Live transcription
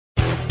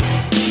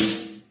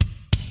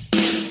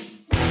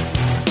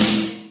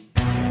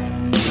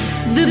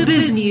The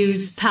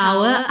BizNews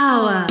Power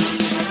Hour.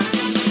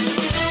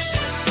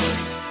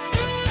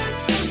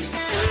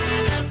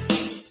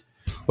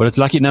 Well, it's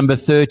lucky number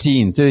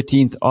 13,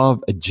 13th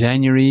of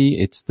January.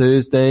 It's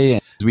Thursday.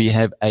 We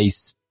have a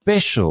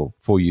special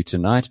for you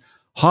tonight.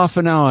 Half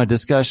an hour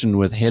discussion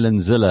with Helen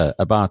Zille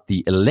about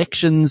the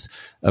elections,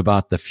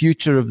 about the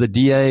future of the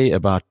DA,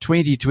 about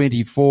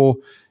 2024,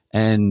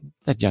 and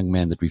that young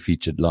man that we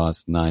featured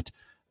last night,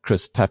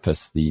 Chris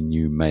Pappas, the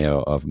new mayor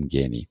of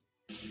Mgeni.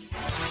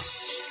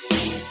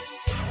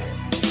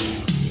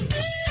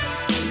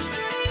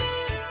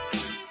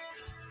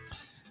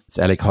 It's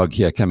Alec Hogg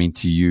here coming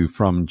to you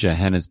from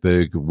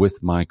Johannesburg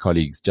with my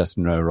colleagues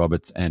Justin Rowe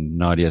Roberts and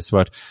Nadia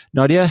Swart.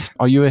 Nadia,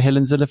 are you a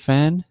Helen Zille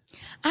fan?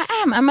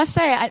 I am. I must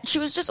say, she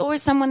was just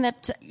always someone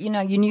that, you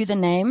knew the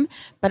name.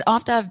 But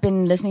after I've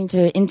been listening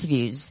to her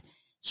interviews,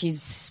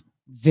 she's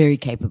very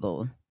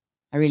capable.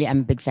 I really am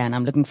a big fan.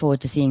 I'm looking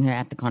forward to seeing her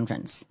at the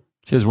conference.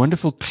 She has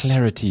wonderful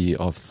clarity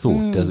of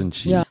thought, doesn't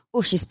she? Yeah.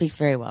 Oh, she speaks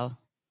very well.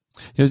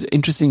 Here's an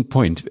interesting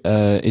point.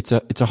 It's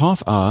a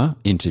half-hour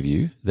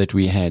interview that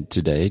we had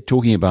today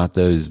talking about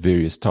those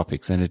various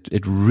topics, and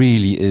it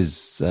really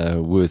is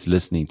worth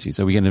listening to.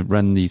 So we're going to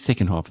run the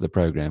second half of the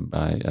program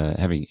by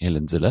having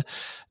Helen Zille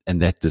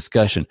and that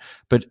discussion.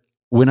 But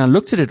when I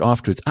looked at it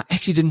afterwards, I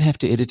actually didn't have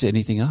to edit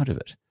anything out of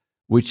it,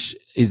 which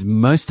is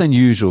most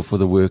unusual for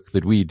the work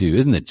that we do,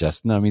 isn't it,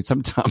 Justin? I mean,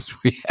 sometimes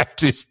we have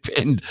to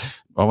spend,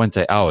 I won't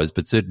say hours,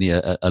 but certainly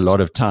a lot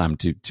of time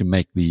to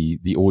make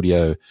the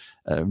audio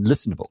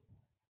listenable.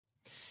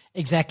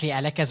 Exactly,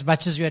 Alec. As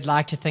much as we would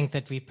like to think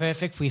that we're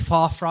perfect, we're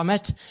far from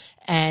it.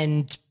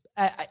 And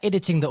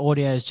editing the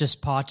audio is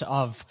just part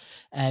of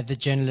the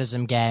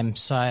journalism game.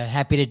 So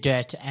happy to do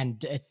it.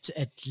 And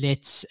it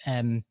lets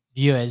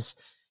viewers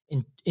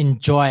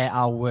enjoy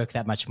our work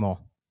that much more.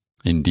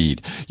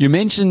 Indeed. You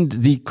mentioned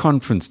the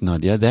conference,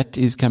 Nadia. That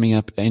is coming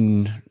up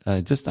in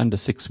just under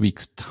 6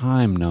 weeks'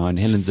 time now. And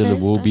Helen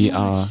Zille will be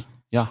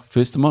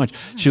 1st of March.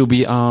 She'll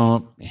be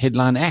our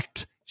headline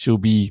act. She'll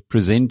be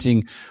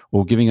presenting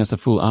or giving us a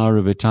full hour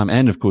of her time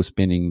and, of course,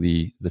 spending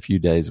the few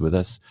days with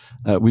us.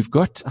 We've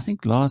got, I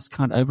think, last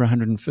count, over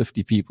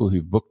 150 people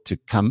who've booked to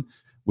come,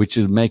 which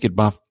will make it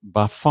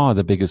by far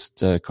the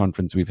biggest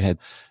conference we've had.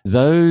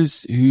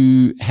 Those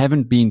who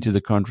haven't been to the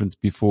conference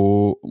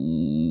before,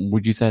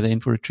 would you say they're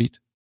in for a treat?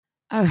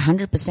 Oh,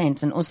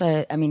 100%. And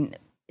also, I mean,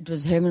 it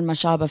was Herman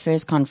Mashaba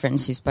first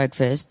conference who spoke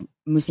first,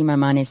 Musi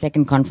Mamane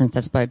second conference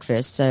that spoke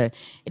first. So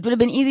it would have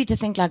been easy to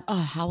think like, oh,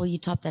 how will you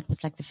top that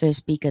with like the first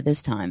speaker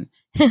this time?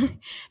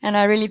 And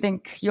I really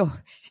think,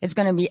 it's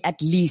going to be at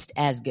least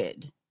as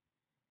good.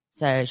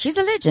 So she's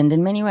a legend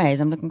in many ways.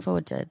 I'm looking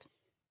forward to it.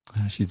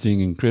 She's doing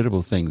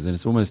incredible things. And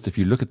it's almost, if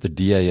you look at the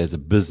DA as a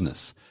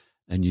business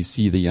and you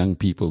see the young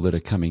people that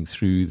are coming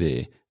through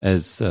there,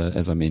 as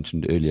I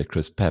mentioned earlier,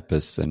 Chris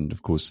Pappas and,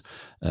 of course,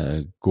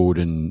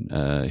 Gordon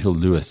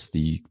Hill-Lewis,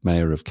 the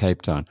mayor of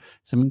Cape Town,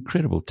 some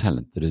incredible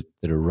talent that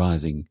are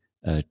rising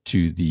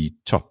to the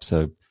top.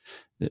 So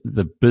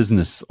the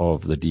business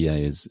of the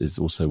DA is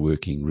also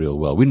working real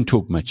well. We didn't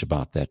talk much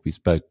about that. We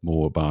spoke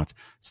more about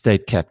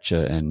state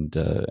capture and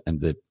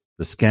the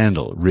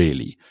scandal,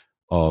 really,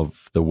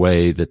 of the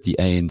way that the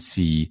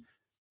ANC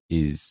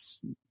is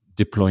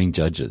deploying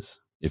judges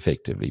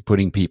effectively,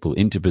 putting people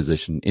into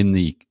position in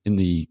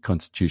the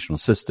constitutional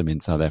system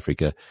in South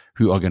Africa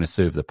who are going to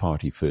serve the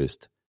party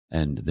first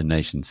and the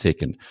nation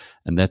second.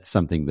 And that's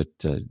something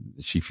that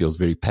she feels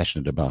very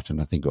passionate about. And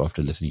I think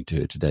after listening to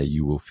her today,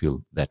 you will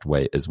feel that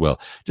way as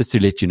well. Just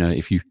to let you know,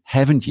 if you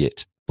haven't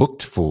yet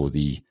booked for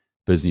the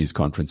BizNews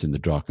conference in the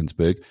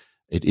Drakensberg,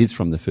 it is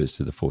from the 1st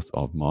to the 4th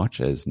of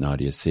March, as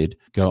Nadia said.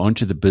 Go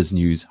onto the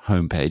BizNews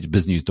homepage,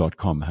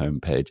 biznews.com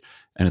homepage,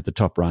 and at the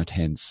top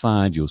right-hand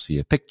side, you'll see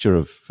a picture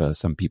of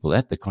some people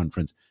at the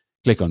conference.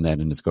 Click on that,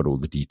 and it's got all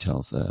the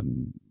details.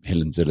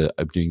 Helen Zille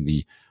doing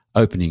the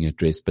opening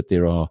address, but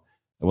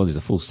there's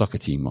a full soccer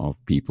team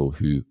of people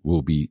who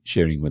will be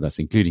sharing with us,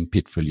 including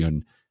Piet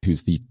Viljoen,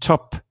 who's the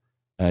top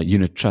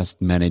unit trust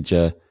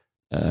manager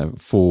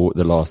for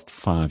the last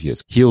 5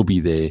 years. He'll be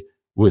there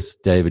with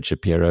David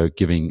Shapiro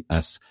giving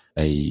us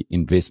a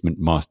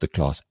investment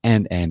masterclass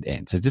and.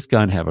 So just go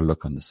and have a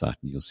look on the site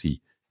and you'll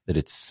see that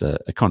it's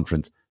a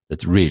conference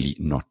that's really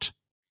not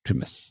to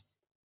miss.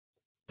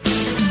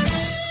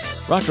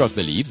 BrightRock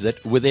believes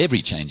that with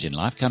every change in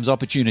life comes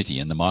opportunity,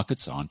 and the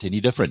markets aren't any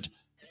different.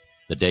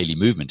 The daily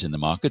movement in the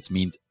markets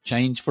means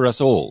change for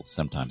us all,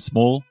 sometimes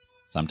small,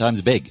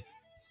 sometimes big.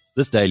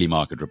 This daily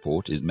market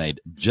report is made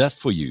just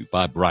for you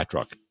by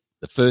BrightRock,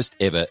 the first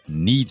ever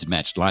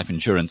needs-matched life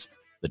insurance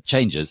that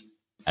changes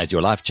as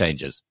your life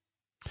changes.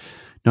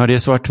 Nadia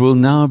Swart will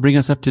now bring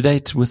us up to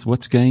date with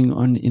what's going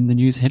on in the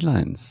news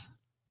headlines.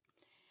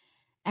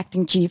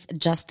 Acting Chief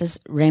Justice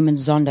Raymond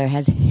Zondo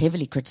has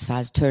heavily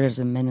criticized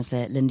Tourism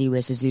Minister Lindiwe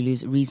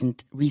Sisulu's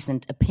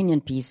recent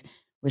opinion piece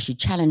where she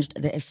challenged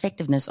the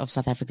effectiveness of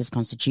South Africa's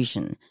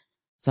constitution.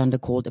 Zondo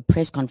called a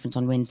press conference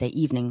on Wednesday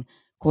evening,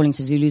 calling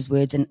Sisulu's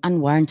words an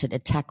unwarranted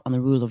attack on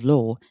the rule of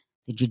law,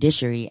 the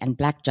judiciary, and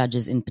black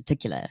judges in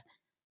particular.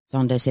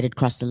 Zondo said it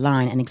crossed the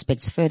line and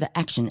expects further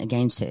action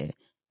against her.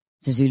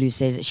 Zulu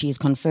says she is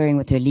conferring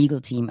with her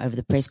legal team over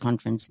the press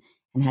conference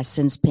and has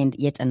since penned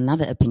yet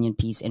another opinion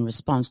piece in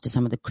response to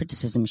some of the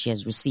criticism she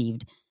has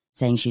received,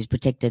 saying she is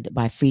protected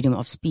by freedom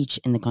of speech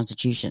in the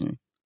Constitution.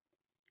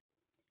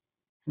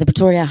 The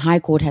Pretoria High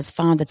Court has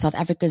found that South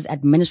Africa's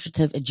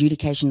Administrative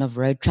Adjudication of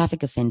Road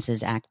Traffic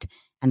Offences Act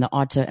and the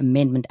ARTO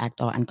Amendment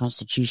Act are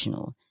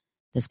unconstitutional.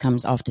 This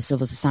comes after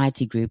civil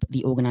society group,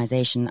 the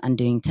Organisation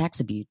Undoing Tax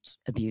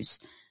Abuse,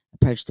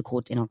 approached the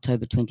court in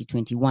October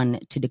 2021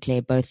 to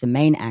declare both the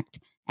main act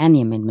and the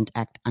Amendment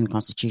Act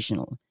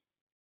unconstitutional.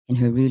 In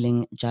her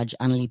ruling, Judge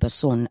Annelie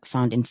Basson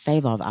found in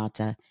favour of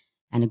ARTA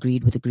and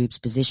agreed with the group's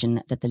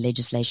position that the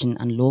legislation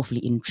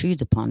unlawfully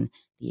intrudes upon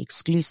the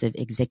exclusive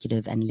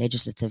executive and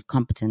legislative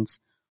competence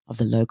of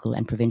the local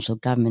and provincial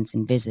governments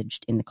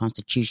envisaged in the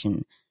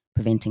Constitution,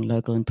 preventing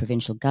local and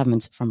provincial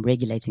governments from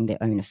regulating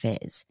their own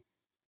affairs.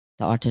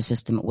 The ARTA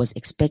system was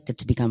expected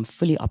to become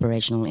fully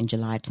operational in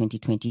July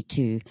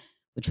 2022,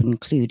 which would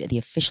include the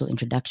official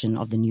introduction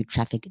of the new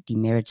traffic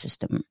demerit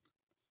system.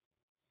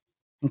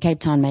 And Cape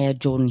Town Mayor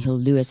Jordan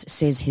Hill-Lewis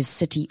says his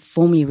city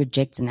formally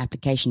rejects an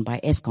application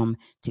by Eskom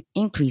to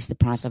increase the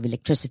price of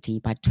electricity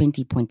by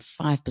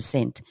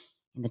 20.5%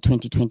 in the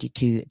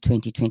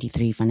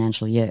 2022-2023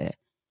 financial year.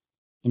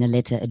 In a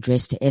letter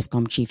addressed to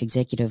Eskom Chief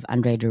Executive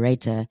Andre de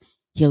Ruyter,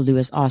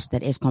 Hill-Lewis asked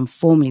that Eskom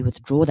formally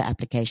withdraw the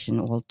application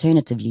or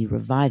alternatively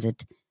revise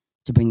it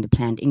to bring the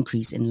planned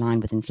increase in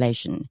line with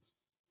inflation.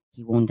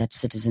 He warned that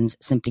citizens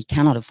simply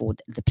cannot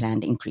afford the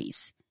planned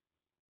increase.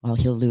 While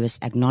Hill-Lewis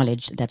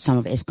acknowledged that some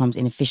of Eskom's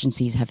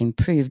inefficiencies have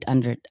improved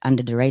under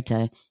de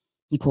Ruyter,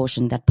 he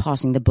cautioned that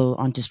passing the bill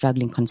on to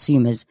struggling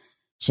consumers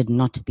should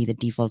not be the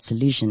default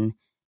solution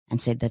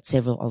and said that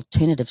several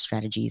alternative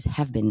strategies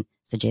have been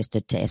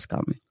suggested to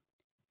Eskom.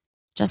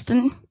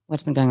 Justin,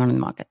 what's been going on in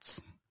the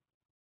markets?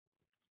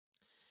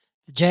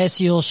 The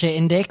JSE All Share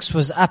Index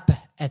was up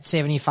at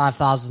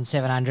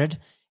 75,700.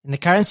 In the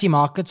currency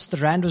markets, the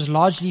rand was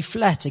largely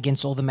flat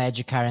against all the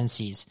major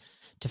currencies,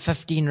 to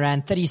 15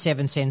 Rand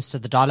 37 cents to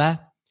the dollar,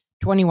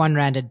 21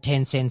 Rand and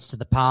 10 cents to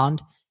the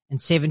pound, and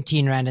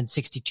 17 Rand and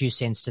 62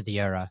 cents to the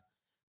euro.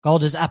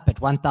 Gold is up at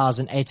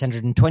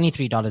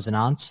 $1,823 an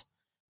ounce.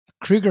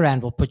 A Kruger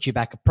Rand will put you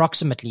back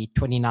approximately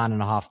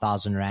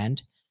 29,500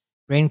 Rand.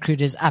 Brent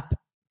crude is up,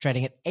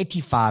 trading at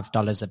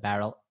 $85 a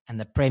barrel, and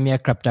the premier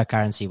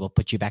cryptocurrency will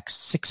put you back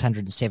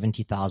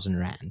 670,000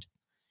 Rand.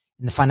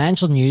 In the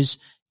financial news,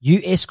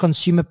 U.S.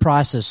 consumer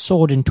prices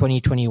soared in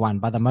 2021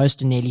 by the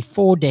most in nearly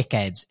 4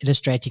 decades,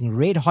 illustrating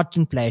red-hot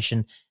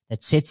inflation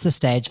that sets the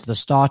stage for the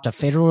start of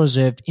Federal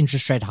Reserve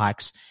interest rate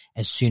hikes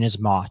as soon as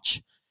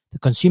March. The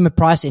consumer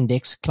price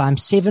index climbed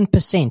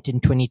 7% in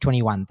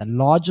 2021, the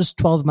largest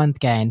 12-month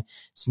gain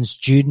since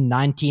June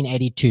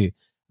 1982,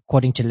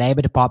 according to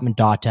Labor Department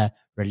data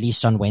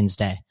released on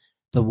Wednesday.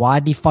 The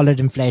widely followed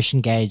inflation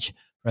gauge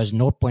rose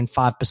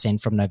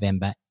 0.5% from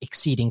November,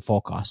 exceeding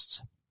forecasts.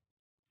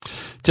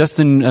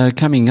 Justin,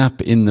 coming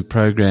up in the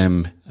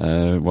program,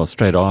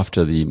 straight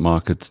after the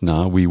markets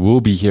now, we will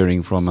be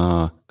hearing from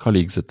our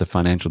colleagues at the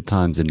Financial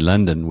Times in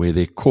London, where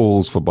their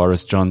calls for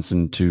Boris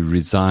Johnson to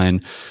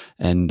resign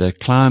and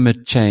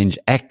climate change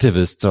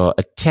activists are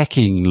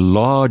attacking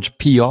large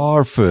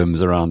PR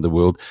firms around the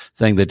world,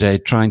 saying that they're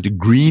trying to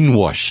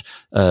greenwash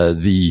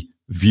the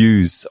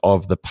views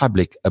of the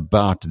public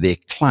about their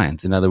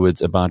clients, in other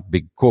words, about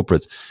big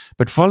corporates.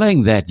 But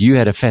following that, you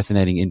had a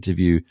fascinating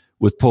interview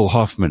with Paul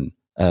Hoffmann,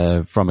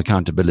 from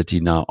Accountability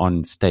Now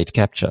on state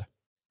capture.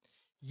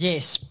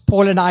 Yes,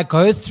 Paul and I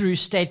go through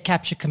State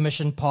Capture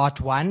Commission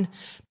Part 1.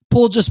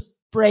 Paul just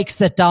breaks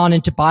that down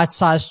into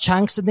bite-sized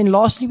chunks. And then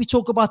lastly, we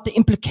talk about the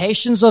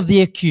implications of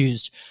the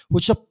accused,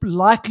 which are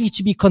likely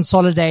to be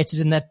consolidated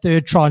in that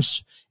third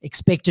tranche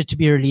expected to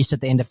be released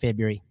at the end of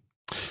February.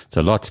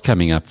 So lots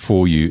coming up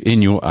for you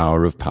in your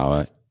hour of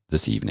power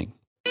this evening.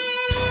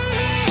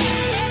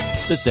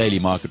 This daily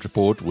market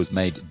report was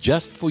made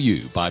just for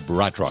you by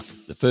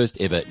BrightRock, the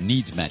first ever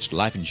needs-matched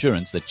life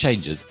insurance that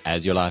changes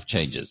as your life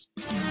changes.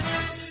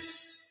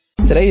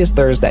 Today is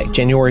Thursday,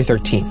 January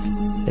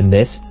 13th, and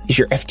this is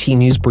your FT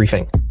News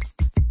Briefing.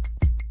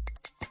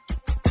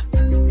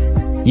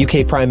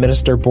 UK Prime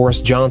Minister Boris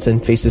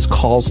Johnson faces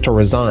calls to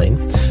resign.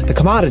 The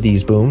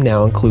commodities boom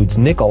now includes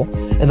nickel,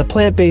 and the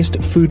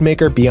plant-based food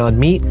maker Beyond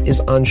Meat is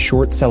on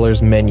short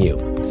sellers' menu.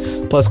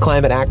 Plus,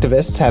 climate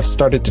activists have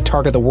started to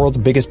target the world's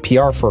biggest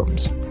PR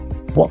firms.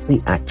 What the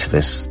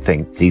activists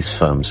think these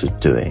firms are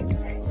doing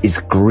is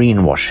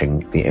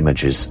greenwashing the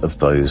images of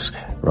those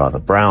rather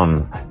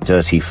brown,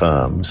 dirty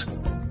firms.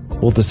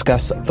 We'll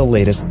discuss the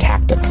latest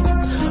tactic.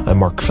 I'm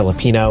Mark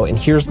Filipino, and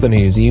here's the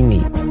news you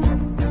need.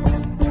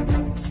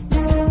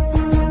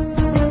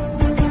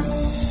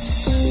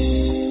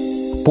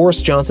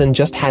 Boris Johnson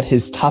just had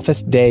his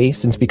toughest day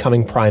since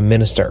becoming prime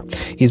minister.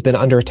 He's been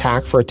under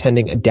attack for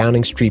attending a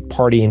Downing Street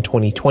party in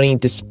 2020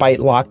 despite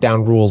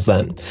lockdown rules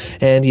then.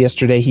 And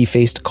yesterday he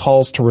faced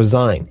calls to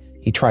resign.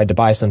 He tried to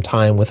buy some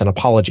time with an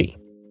apology.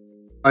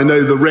 I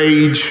know the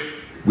rage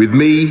with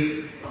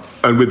me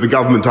and with the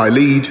government I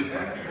lead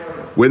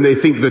when they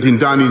think that in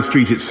Downing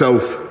Street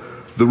itself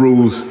the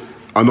rules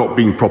are not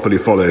being properly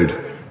followed.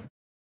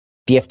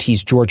 The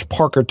FT's George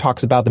Parker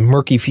talks about the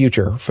murky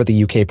future for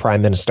the UK Prime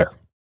Minister.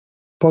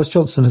 Boris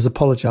Johnson has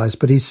apologised,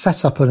 but he's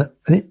set up an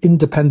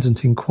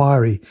independent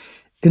inquiry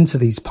into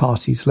these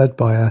parties led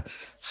by a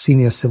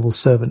senior civil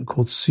servant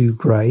called Sue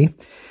Gray.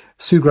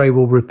 Sue Gray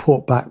will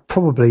report back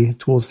probably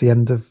towards the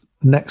end of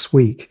next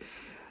week,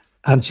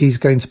 and she's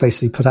going to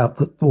basically put out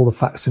all the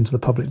facts into the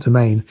public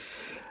domain.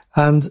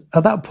 And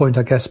at that point,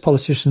 I guess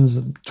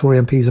politicians, Tory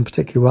MPs in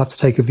particular, will have to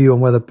take a view on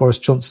whether Boris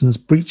Johnson's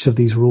breach of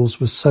these rules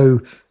was so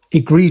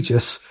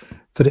egregious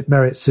that it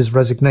merits his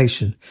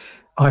resignation.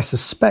 I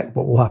suspect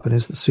what will happen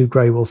is that Sue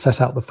Gray will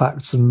set out the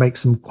facts and make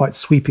some quite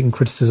sweeping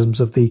criticisms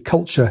of the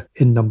culture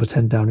in number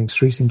 10 Downing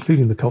Street,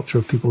 including the culture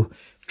of people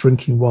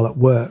drinking while at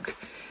work.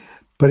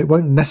 But it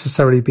won't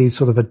necessarily be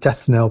sort of a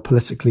death knell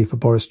politically for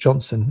Boris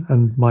Johnson.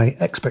 And my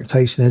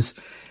expectation is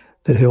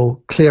that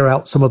he'll clear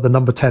out some of the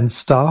number 10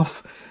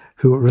 staff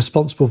who are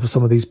responsible for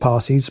some of these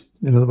parties,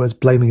 in other words,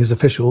 blaming his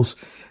officials,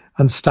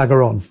 and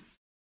stagger on.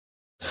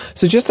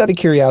 So just out of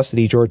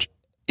curiosity, George,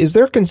 is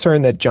there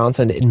concern that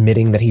Johnson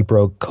admitting that he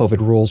broke COVID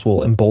rules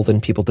will embolden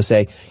people to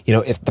say,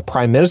 if the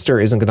Prime Minister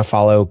isn't going to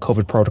follow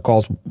COVID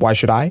protocols, why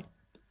should I?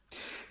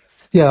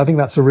 Yeah, I think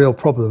that's a real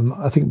problem.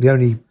 I think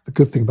the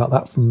good thing about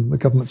that from the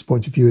government's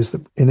point of view is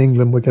that in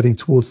England, we're getting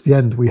towards the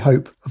end, we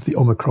hope, of the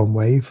Omicron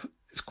wave.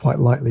 It's quite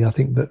likely, I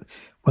think, that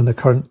when the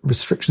current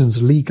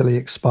restrictions legally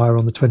expire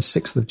on the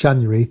 26th of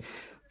January,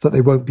 that they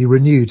won't be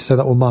renewed. So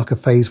that will mark a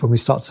phase when we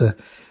start to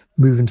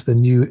move into the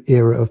new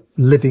era of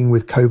living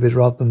with COVID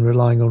rather than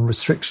relying on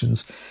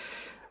restrictions.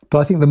 But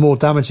I think the more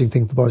damaging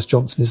thing for Boris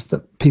Johnson is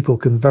that people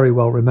can very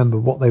well remember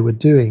what they were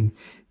doing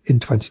in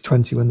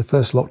 2020 when the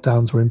first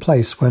lockdowns were in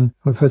place, when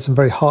we've heard some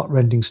very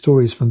heart-rending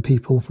stories from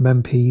people, from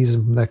MPs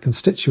and from their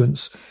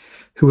constituents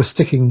who were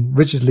sticking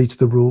rigidly to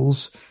the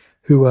rules,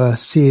 who were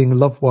seeing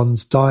loved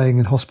ones dying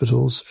in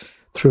hospitals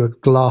through a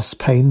glass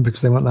pane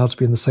because they weren't allowed to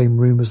be in the same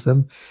room as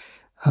them.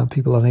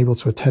 People unable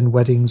to attend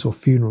weddings or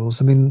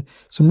funerals. I mean,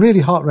 some really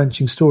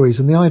heart-wrenching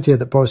stories. And the idea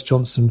that Boris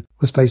Johnson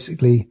was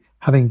basically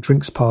having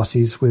drinks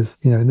parties with,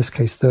 in this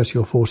case, 30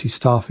 or 40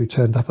 staff who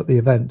turned up at the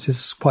event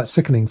is quite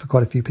sickening for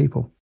quite a few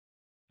people.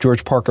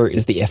 George Parker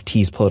is the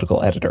FT's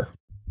political editor.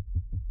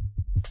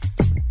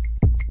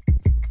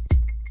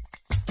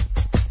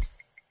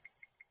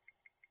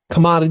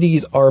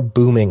 Commodities are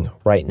booming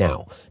right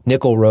now.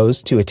 Nickel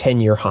rose to a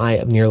 10-year high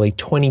of nearly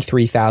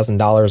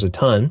 $23,000 a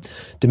ton.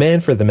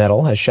 Demand for the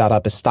metal has shot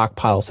up as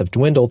stockpiles have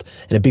dwindled,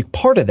 and a big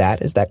part of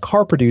that is that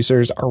car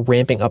producers are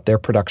ramping up their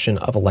production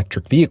of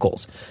electric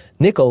vehicles.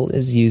 Nickel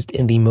is used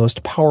in the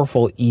most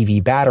powerful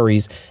EV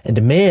batteries, and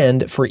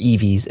demand for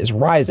EVs is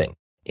rising.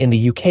 In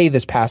the UK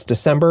this past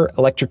December,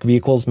 electric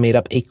vehicles made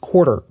up a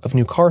quarter of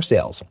new car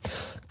sales.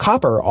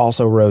 Copper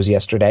also rose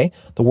yesterday.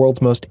 The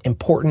world's most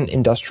important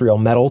industrial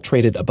metal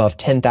traded above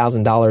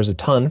 $10,000 a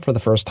ton for the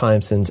first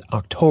time since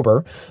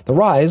October. The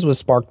rise was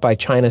sparked by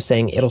China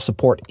saying it'll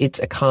support its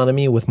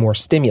economy with more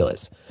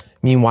stimulus.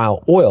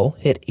 Meanwhile, oil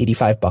hit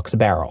 $85 a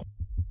barrel.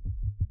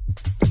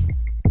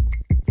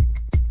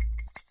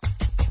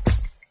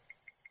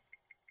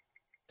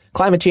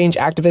 Climate change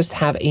activists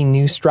have a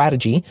new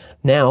strategy.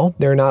 Now,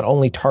 they're not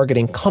only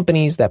targeting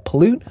companies that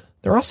pollute,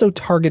 they're also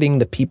targeting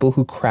the people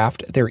who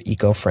craft their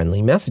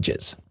eco-friendly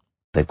messages.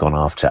 They've gone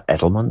after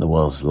Edelman, the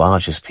world's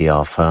largest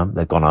PR firm.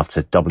 They've gone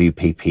after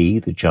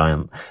WPP, the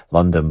giant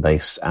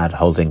London-based ad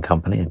holding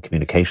company and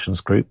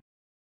communications group.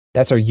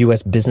 That's our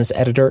U.S. business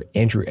editor,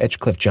 Andrew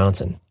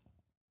Edgecliffe-Johnson.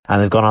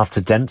 And they've gone after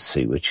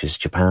Dentsu, which is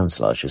Japan's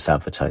largest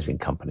advertising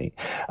company.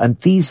 And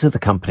these are the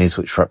companies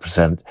which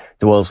represent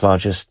the world's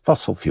largest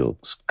fossil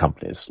fuels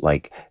companies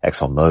like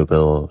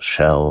ExxonMobil,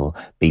 Shell,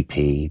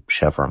 BP,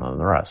 Chevron, and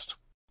the rest.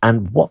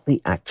 And what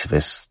the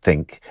activists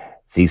think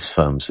these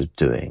firms are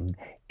doing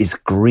is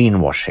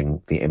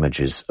greenwashing the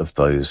images of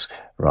those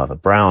rather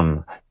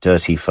brown,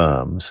 dirty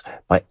firms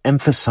by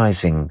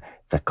emphasizing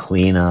the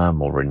cleaner,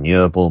 more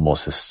renewable, more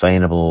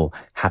sustainable,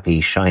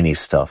 happy, shiny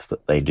stuff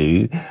that they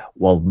do,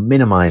 while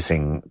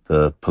minimizing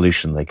the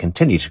pollution they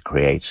continue to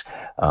create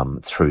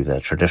through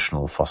their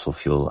traditional fossil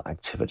fuel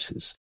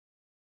activities.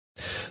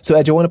 So,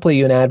 Ed, I want to play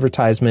you an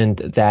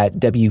advertisement that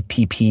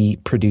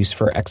WPP produced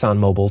for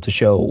ExxonMobil to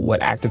show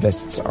what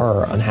activists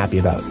are unhappy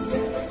about.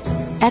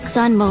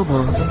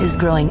 ExxonMobil is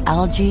growing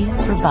algae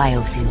for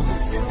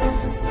biofuels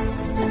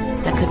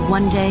that could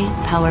one day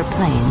power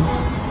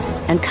planes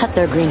and cut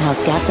their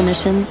greenhouse gas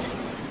emissions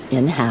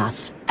in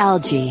half.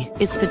 Algae,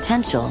 its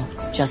potential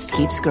just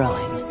keeps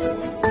growing.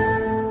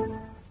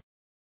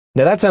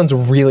 Now that sounds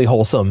really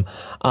wholesome.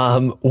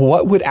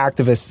 What would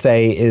activists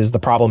say is the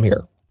problem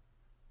here?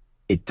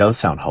 It does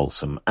sound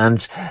wholesome.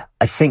 And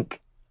I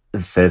think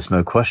there's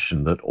no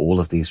question that all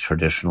of these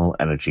traditional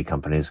energy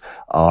companies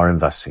are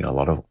investing in a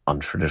lot of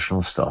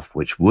untraditional stuff,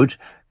 which would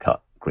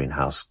cut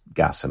greenhouse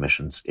gas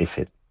emissions if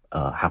it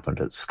happened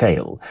at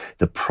scale.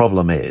 The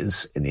problem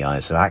is, in the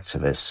eyes of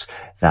activists,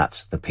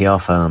 that the PR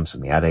firms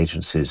and the ad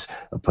agencies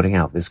are putting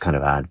out this kind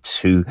of ad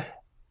to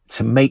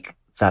make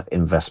that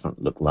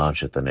investment look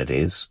larger than it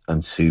is,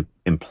 and to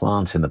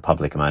implant in the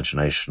public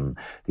imagination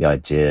the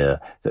idea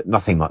that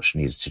nothing much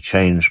needs to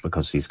change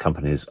because these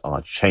companies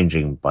are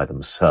changing by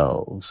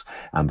themselves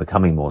and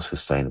becoming more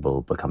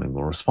sustainable, becoming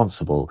more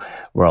responsible.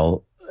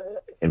 Well,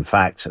 in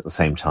fact, at the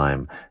same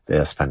time, they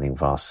are spending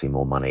vastly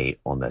more money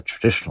on their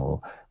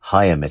traditional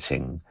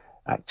high-emitting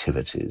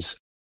activities.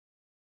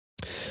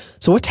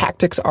 So what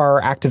tactics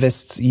are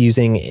activists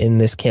using in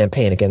this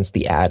campaign against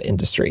the ad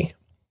industry?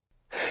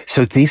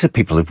 So these are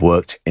people who've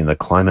worked in the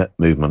climate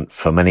movement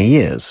for many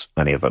years,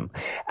 many of them,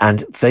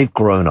 and they've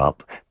grown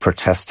up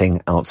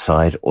protesting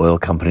outside oil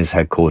companies'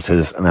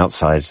 headquarters and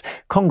outside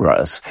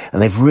Congress,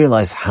 and they've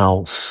realized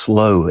how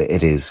slow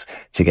it is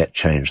to get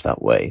change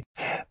that way.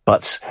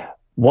 But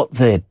what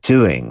they're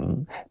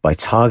doing by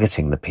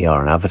targeting the PR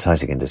and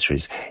advertising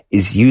industries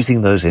is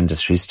using those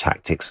industries'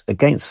 tactics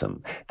against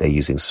them. They're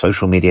using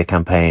social media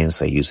campaigns,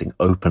 they're using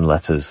open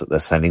letters that they're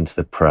sending to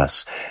the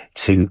press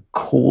to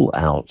call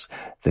out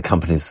the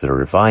companies that are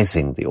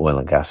revising the oil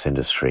and gas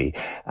industry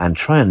and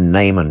try and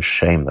name and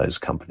shame those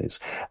companies.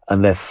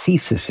 And their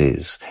thesis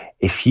is,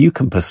 if you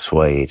can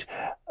persuade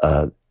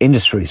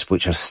industries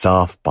which are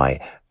staffed by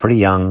pretty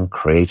young,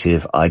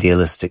 creative,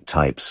 idealistic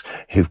types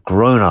who've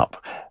grown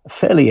up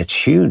fairly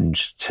attuned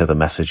to the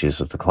messages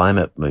of the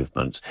climate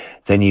movement,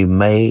 then you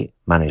may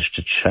manage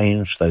to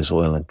change those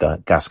oil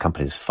and gas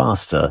companies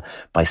faster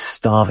by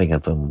starving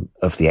them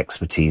of the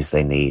expertise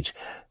they need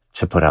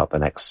to put out the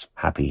next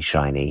happy,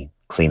 shiny,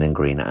 clean and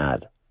green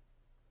ad.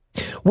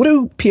 What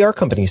do PR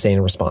companies say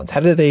in response? How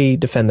do they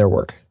defend their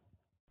work?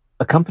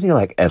 A company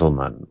like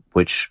Edelman,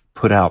 which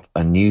put out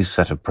a new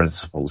set of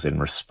principles in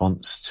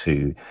response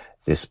to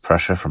this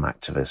pressure from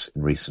activists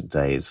in recent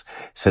days,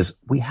 says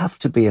we have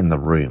to be in the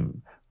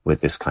room with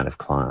this kind of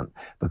client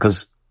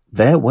because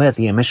they're where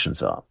the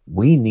emissions are.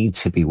 We need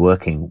to be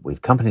working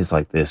with companies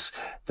like this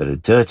that are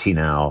dirty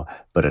now,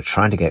 but are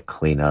trying to get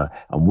cleaner,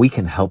 and we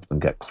can help them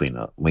get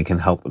cleaner. We can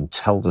help them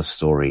tell the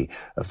story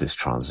of this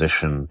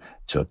transition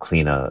to a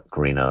cleaner,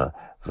 greener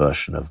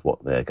version of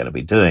what they're going to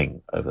be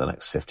doing over the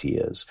next 50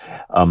 years.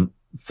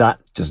 That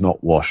does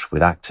not wash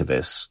with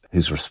activists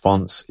whose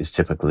response is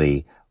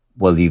typically,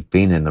 well, you've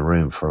been in the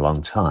room for a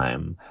long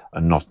time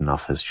and not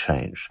enough has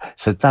changed.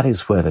 So that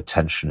is where the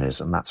tension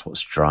is, and that's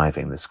what's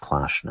driving this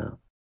clash now.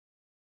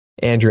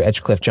 Andrew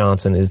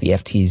Edgecliffe-Johnson is the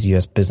FT's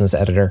U.S. business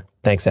editor.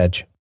 Thanks,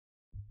 Edge.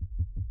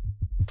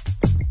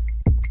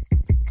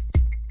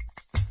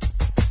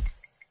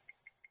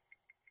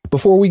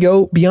 Before we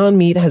go, Beyond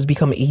Meat has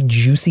become a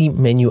juicy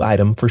menu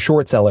item for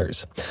short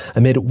sellers.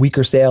 Amid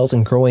weaker sales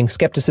and growing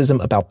skepticism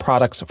about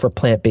products for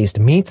plant-based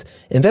meats,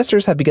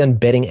 investors have begun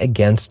betting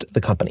against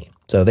the company.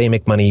 So they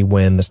make money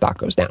when the stock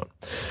goes down.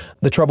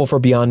 The trouble for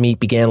Beyond Meat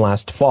began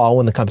last fall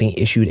when the company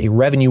issued a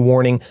revenue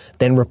warning,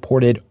 then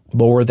reported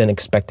lower than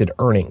expected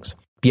earnings.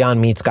 Beyond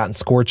Meat's gotten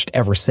scorched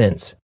ever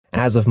since.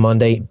 As of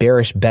Monday,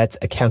 bearish bets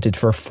accounted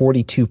for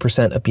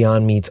 42% of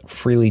Beyond Meat's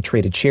freely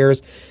traded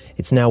shares.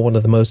 It's now one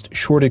of the most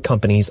shorted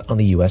companies on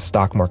the U.S.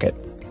 stock market.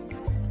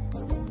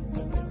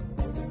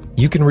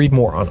 You can read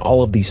more on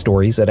all of these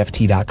stories at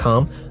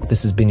FT.com.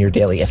 This has been your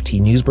daily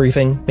FT News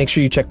Briefing. Make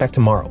sure you check back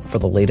tomorrow for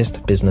the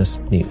latest business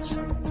news.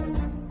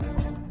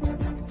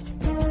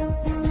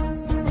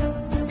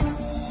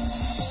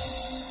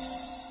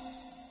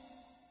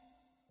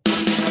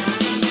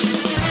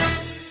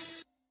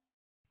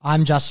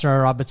 I'm Justin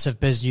Roberts of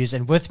BizNews,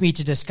 and with me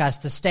to discuss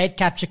the State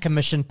Capture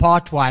Commission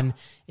Part 1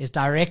 is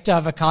Director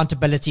of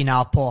Accountability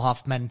now, Paul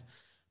Hoffmann.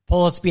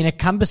 Paul, it's been a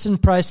cumbersome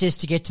process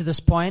to get to this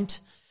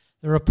point.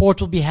 The report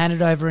will be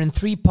handed over in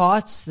 3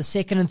 parts. The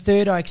second and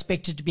third are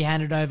expected to be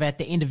handed over at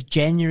the end of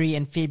January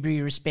and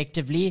February,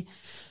 respectively.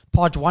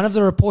 Part 1 of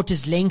the report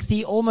is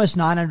lengthy, almost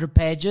 900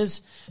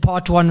 pages.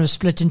 Part 1 was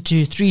split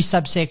into 3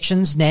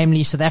 subsections,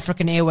 namely South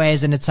African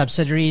Airways and its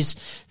subsidiaries,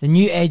 the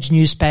New Age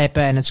newspaper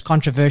and its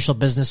controversial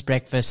business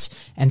breakfasts,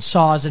 and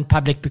SARS and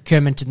public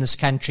procurement in this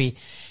country.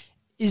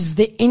 Is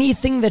there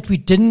anything that we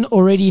didn't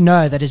already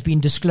know that has been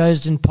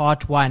disclosed in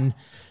Part 1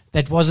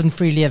 that wasn't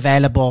freely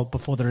available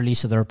before the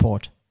release of the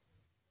report?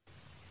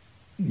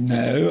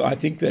 No, I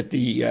think that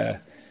the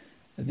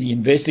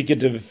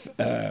investigative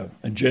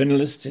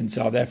journalists in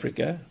South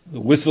Africa,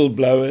 the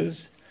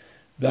whistleblowers,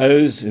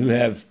 those who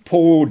have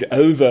pored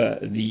over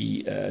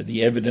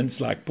the evidence,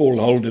 like Paul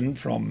Holden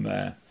from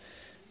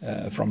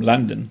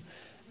London,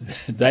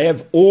 they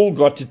have all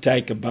got to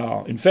take a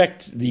bow. In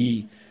fact,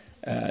 Justice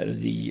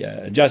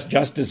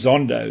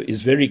Zondo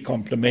is very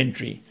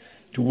complimentary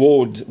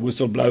toward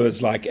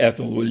whistleblowers like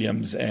Athol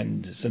Williams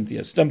and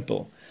Cynthia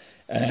Stimple.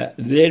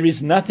 There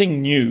is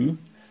nothing new.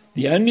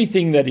 The only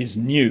thing that is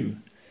new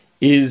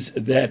is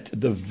that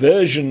the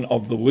version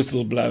of the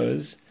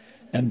whistleblowers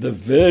and the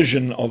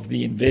version of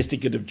the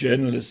investigative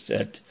journalists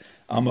at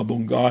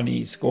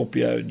Amabungani,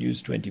 Scorpio,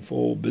 News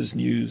 24,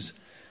 BizNews,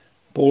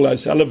 Paul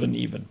O'Sullivan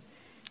even,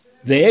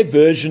 their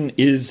version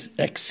is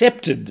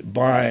accepted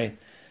by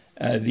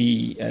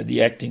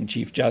the acting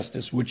Chief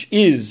Justice, which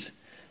is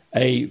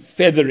a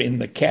feather in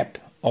the cap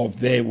of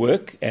their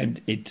work,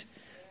 and it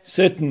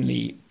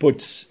certainly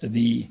puts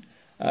the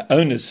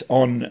onus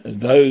on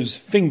those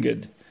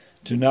fingered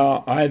to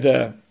now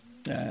either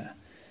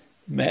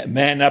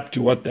man up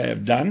to what they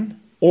have done,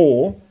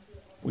 or,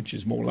 which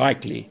is more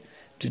likely,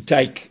 to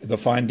take the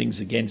findings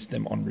against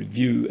them on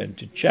review and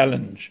to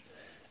challenge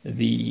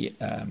the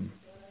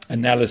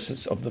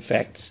analysis of the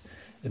facts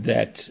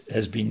that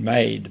has been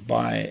made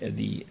by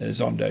the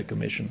Zondo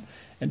Commission.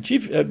 And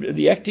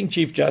the acting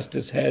Chief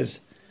Justice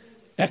has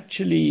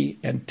actually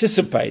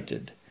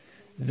anticipated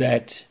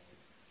that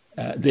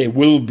there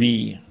will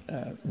be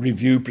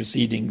review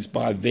proceedings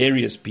by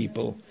various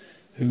people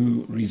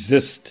who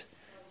resist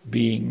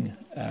being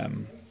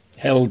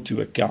held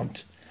to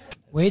account.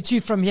 Where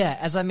to from here?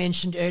 As I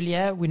mentioned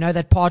earlier, we know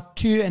that Part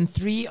 2 and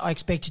 3 are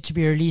expected to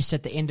be released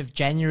at the end of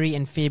January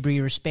and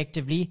February,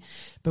 respectively.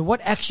 But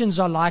what actions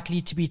are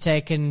likely to be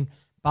taken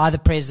by the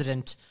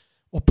President?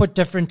 Or put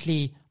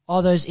differently,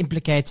 are those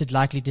implicated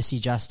likely to see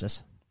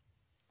justice?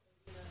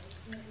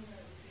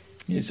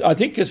 Yes, I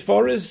think as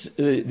far as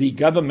the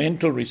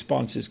governmental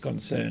response is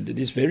concerned, it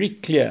is very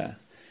clear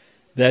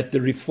that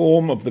the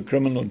reform of the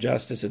criminal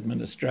justice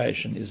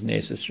administration is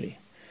necessary.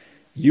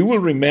 You will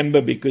remember,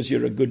 because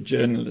you're a good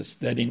journalist,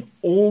 that in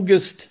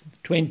August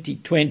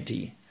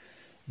 2020,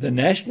 the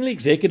National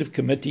Executive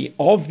Committee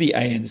of the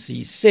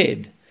ANC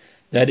said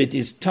that it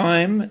is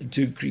time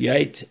to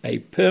create a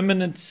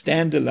permanent,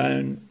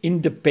 standalone,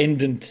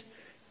 independent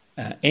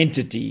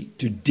entity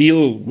to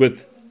deal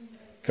with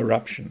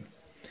corruption.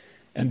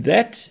 And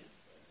that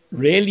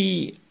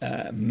really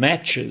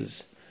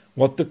matches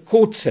what the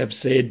courts have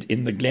said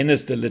in the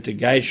Glenister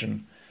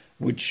litigation,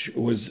 which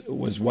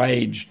was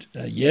waged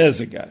years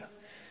ago.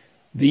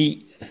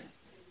 The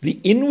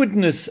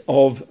inwardness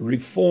of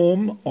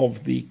reform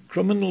of the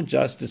criminal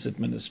justice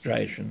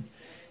administration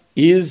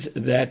is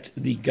that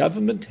the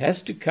government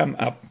has to come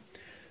up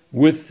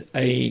with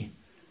a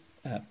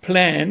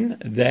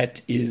plan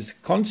that is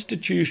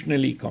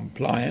constitutionally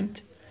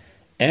compliant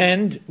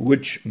and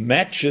which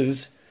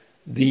matches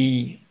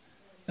the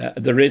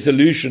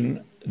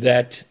resolution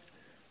that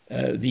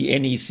the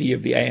NEC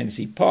of the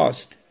ANC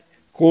passed,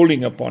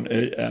 calling upon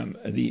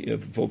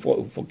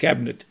for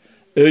Cabinet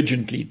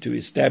urgently to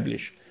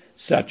establish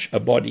such a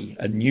body,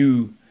 a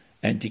new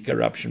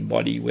anti-corruption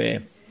body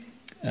where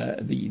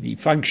the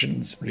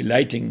functions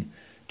relating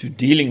to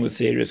dealing with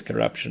serious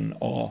corruption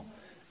are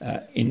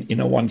in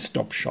a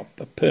one-stop shop,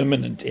 a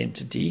permanent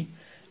entity,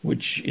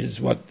 which is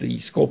what the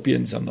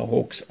Scorpions and the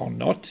Hawks are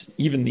not.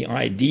 Even the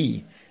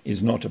ID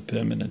is not a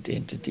permanent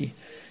entity.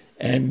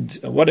 And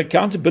what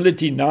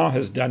accountability now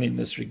has done in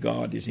this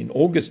regard is in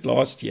August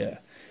last year,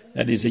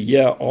 that is a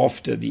year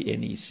after the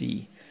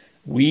NEC,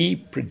 we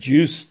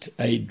produced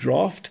a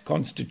draft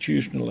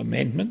constitutional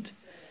amendment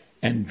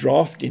and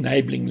draft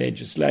enabling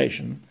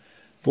legislation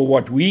for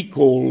what we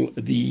call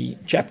the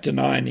Chapter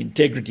 9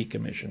 Integrity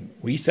Commission.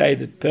 We say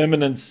that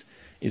permanence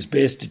is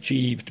best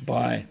achieved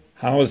by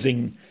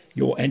housing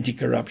your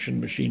anti-corruption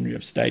machinery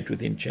of state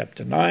within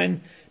Chapter 9,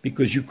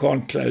 because you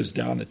can't close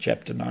down a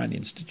Chapter 9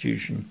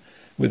 institution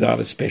without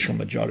a special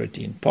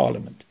majority in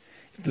Parliament.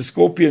 If the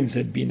Scorpions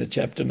had been a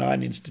Chapter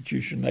 9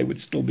 institution, they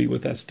would still be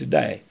with us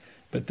today,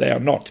 but they are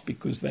not,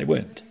 because they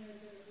weren't.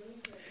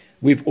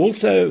 We've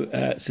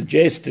also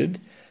suggested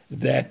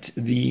that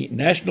the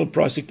National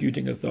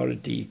Prosecuting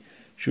Authority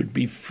should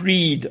be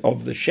freed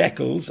of the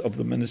shackles of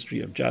the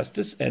Ministry of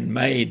Justice and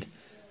made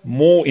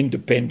more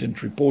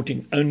independent,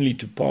 reporting only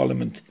to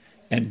Parliament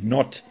and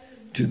not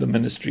to the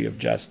Ministry of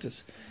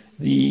Justice.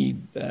 The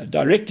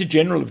Director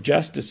General of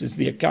Justice is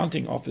the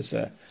accounting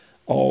officer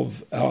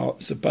of our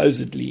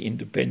supposedly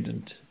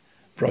independent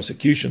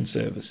prosecution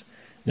service.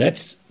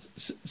 That's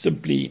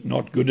simply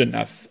not good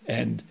enough,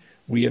 and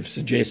we have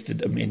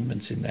suggested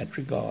amendments in that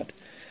regard.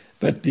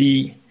 But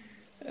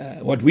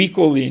what we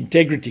call the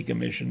Integrity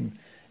Commission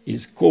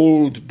is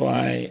called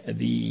by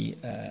the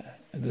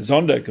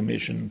Zondo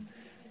Commission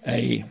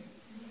a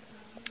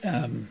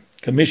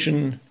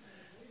Commission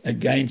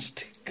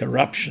Against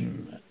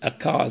Corruption,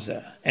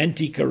 ACASA,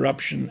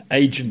 Anti-Corruption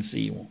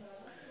Agency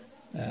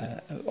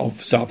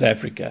of South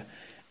Africa,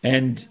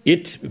 and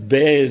it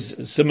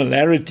bears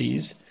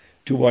similarities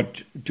to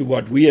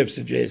what we have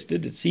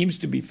suggested. It seems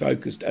to be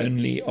focused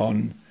only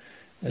on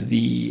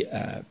the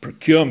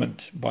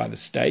procurement by the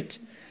state,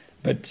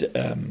 but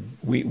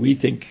we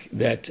think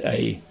that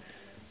a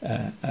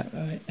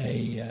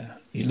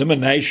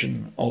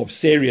elimination of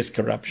serious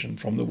corruption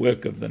from the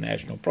work of the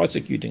National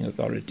Prosecuting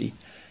Authority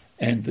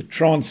and the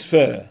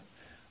transfer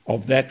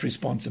of that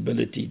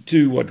responsibility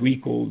to what we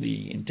call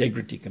the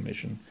Integrity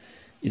Commission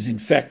is in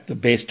fact the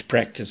best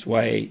practice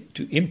way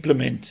to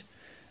implement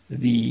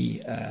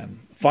the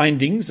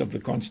findings of the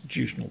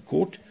Constitutional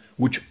Court,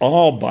 which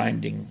are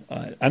binding,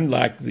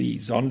 unlike the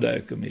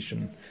Zondo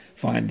Commission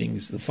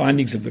findings. The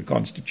findings of the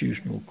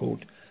Constitutional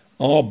Court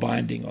are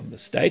binding on the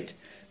state.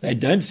 They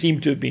don't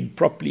seem to have been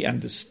properly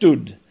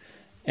understood,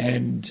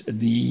 and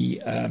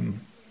the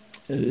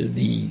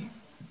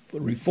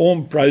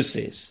reform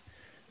process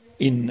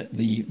in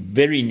the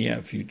very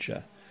near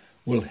future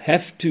will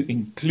have to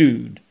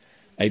include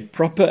a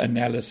proper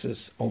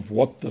analysis of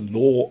what the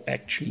law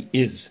actually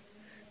is,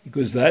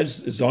 because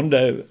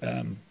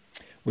Zondo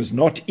was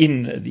not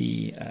in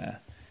the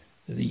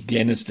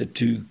Glenister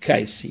 2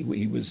 case.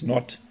 He was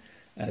not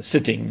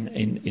sitting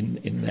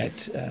in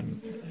that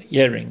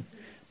hearing.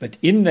 But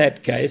in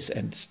that case,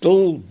 and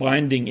still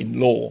binding in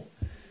law,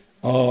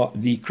 are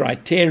the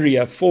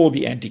criteria for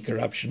the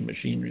anti-corruption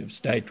machinery of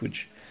state,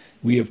 which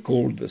we have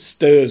called the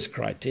STIRS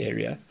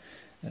criteria: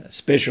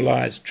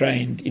 specialized,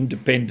 trained,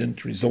 independent,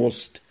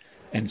 resourced,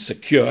 and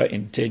secure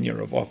in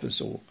tenure of office,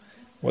 or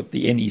what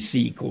the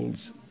NEC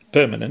calls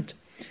permanent.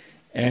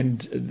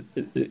 And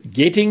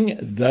getting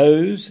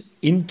those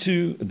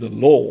into the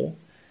law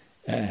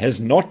has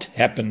not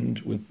happened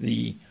with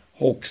the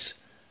Hawks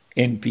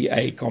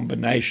NPA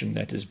combination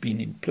that has been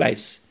in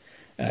place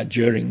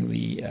during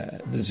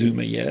the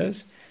Zuma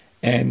years,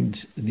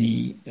 and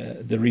the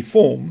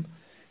reform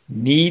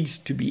needs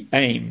to be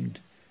aimed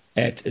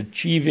at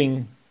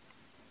achieving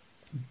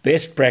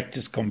best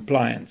practice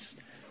compliance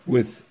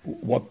with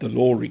what the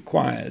law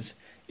requires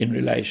in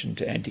relation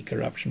to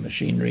anti-corruption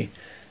machinery.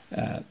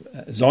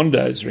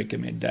 Zondo's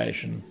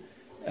recommendation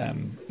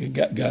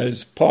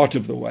goes part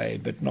of the way,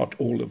 but not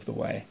all of the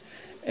way.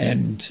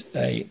 And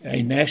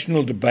a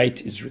national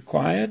debate is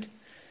required.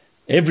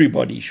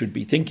 Everybody should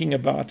be thinking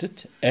about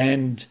it,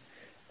 and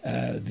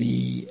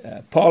the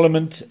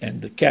Parliament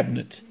and the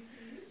Cabinet,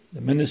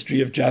 the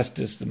Ministry of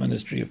Justice, the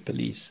Ministry of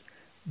Police,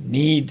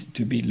 need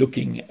to be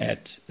looking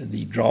at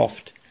the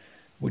draft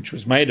which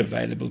was made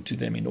available to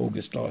them in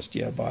August last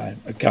year by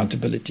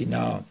Accountability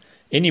Now.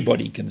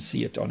 Anybody can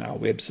see it on our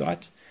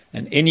website,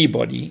 and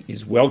anybody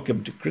is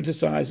welcome to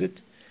criticize it,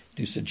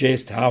 to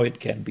suggest how it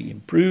can be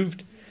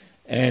improved,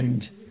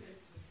 and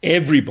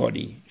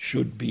everybody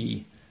should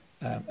be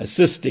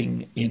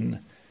assisting in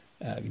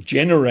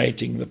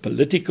generating the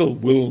political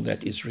will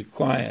that is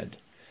required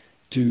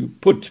to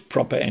put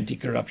proper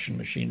anti-corruption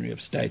machinery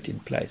of state in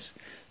place.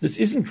 This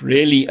isn't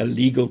really a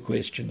legal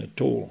question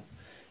at all.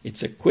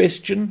 It's a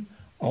question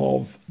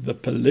of the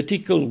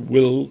political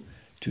will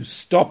to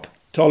stop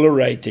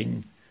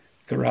tolerating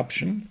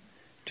corruption,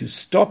 to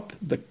stop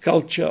the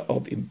culture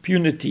of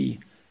impunity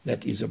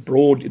that is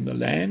abroad in the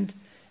land,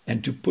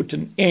 and to put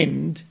an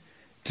end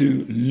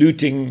to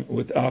looting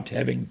without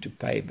having to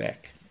pay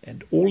back.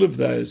 And all of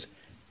those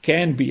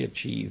can be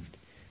achieved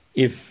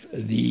if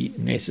the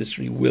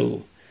necessary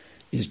will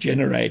is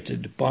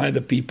generated by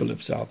the people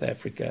of South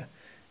Africa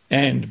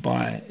and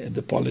by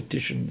the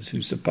politicians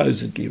who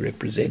supposedly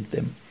represent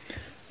them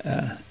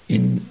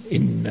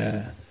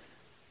in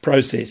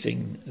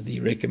processing the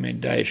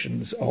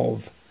recommendations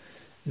of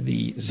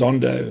the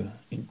Zondo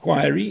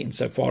inquiry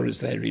insofar as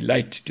they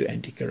relate to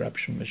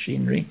anti-corruption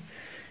machinery,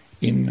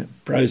 in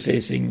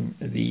processing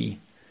the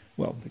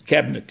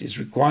Cabinet is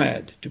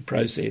required to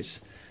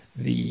process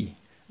the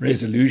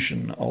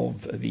resolution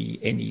of the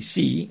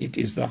NEC. It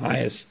is the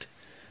highest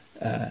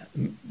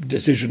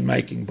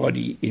decision-making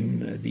body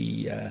in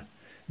the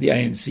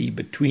ANC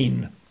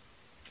between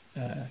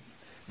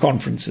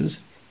conferences.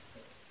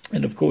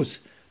 And of course,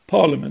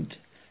 Parliament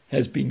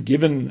has been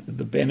given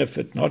the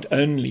benefit not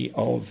only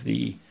of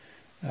the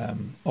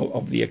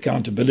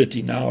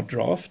Accountability Now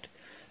draft,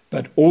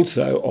 but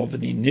also of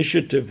an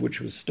initiative which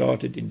was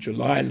started in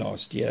July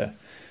last year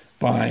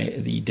by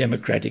the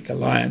Democratic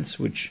Alliance,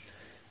 which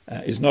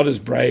is not as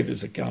brave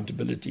as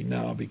Accountability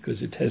Now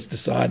because it has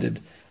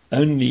decided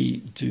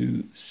only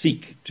to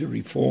seek to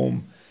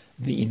reform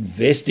the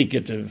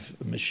investigative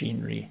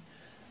machinery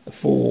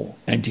for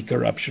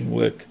anti-corruption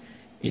work.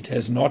 It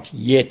has not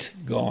yet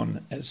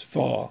gone as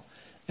far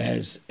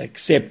as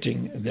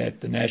accepting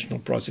that the National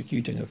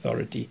Prosecuting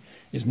Authority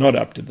is not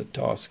up to the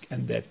task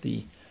and that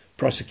the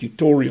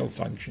prosecutorial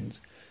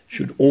functions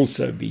should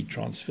also be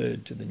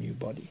transferred to the new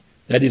body.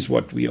 That is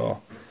what we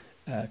are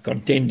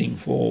contending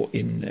for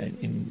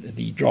in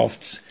the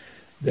drafts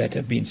that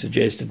have been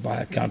suggested by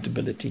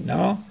Accountability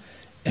Now,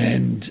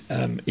 and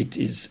it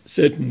is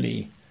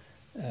certainly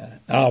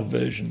our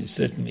version is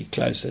certainly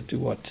closer to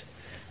what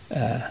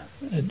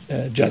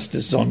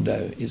Justice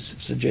Zondo is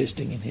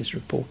suggesting in his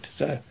report.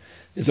 So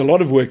there's a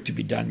lot of work to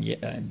be done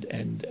yet,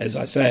 and as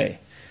I say,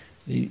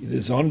 the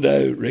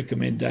Zondo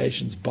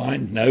recommendations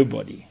bind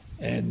nobody,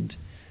 and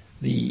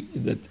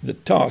the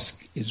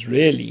task is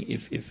really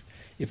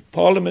if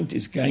Parliament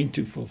is going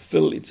to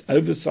fulfil its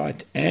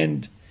oversight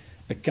and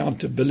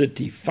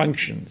accountability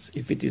functions,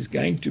 if it is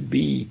going to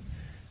be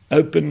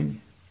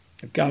open,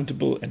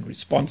 accountable, and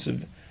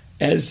responsive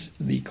as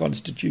the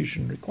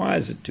Constitution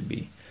requires it to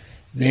be,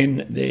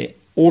 then there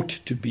ought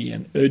to be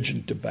an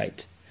urgent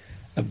debate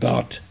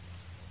about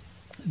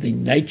the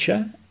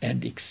nature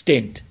and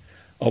extent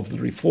of the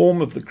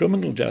reform of the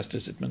criminal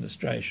justice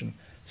administration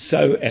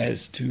so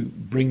as to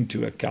bring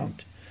to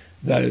account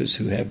those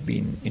who have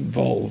been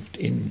involved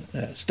in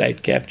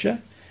state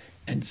capture,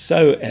 and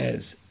so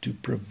as to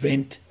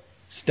prevent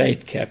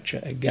state capture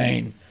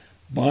again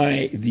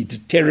by the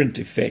deterrent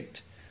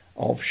effect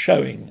of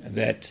showing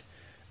that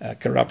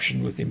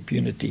corruption with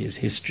impunity is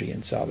history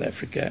in South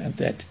Africa, and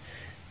that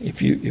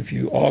if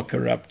you are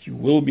corrupt, you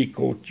will be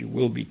caught, you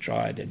will be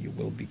tried, and you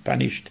will be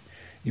punished.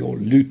 Your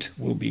loot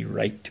will be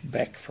raked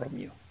back from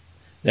you.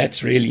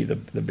 That's really the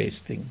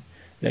best thing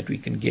that we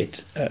can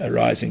get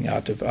arising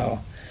out of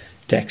our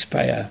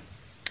taxpayer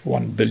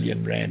R1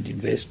 billion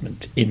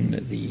investment in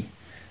the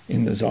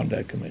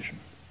Zondo Commission.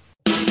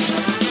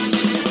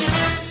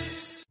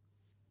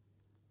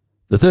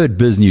 The third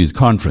BizNews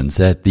conference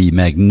at the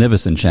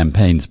magnificent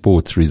Champagne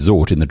Sports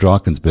Resort in the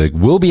Drakensberg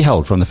will be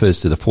held from the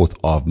 1st to the 4th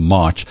of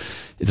March.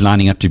 It's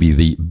lining up to be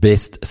the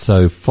best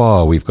so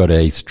far. We've got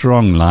a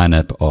strong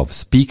lineup of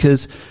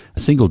speakers. A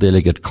single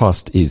delegate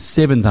cost is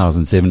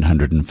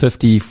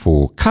 $7,750.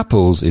 For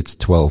couples, it's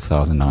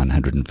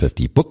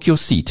 $12,950. Book your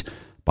seat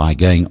by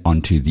going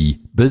onto the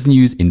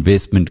BizNews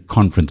Investment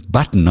Conference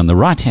button on the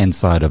right-hand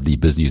side of the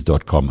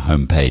biznews.com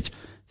homepage.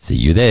 See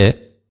you there.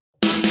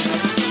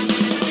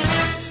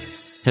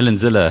 Helen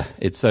Zille,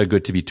 it's so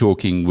good to be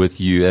talking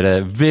with you at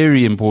a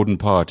very important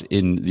part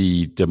in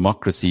the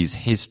democracy's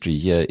history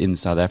here in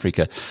South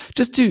Africa.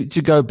 Just to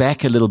go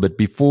back a little bit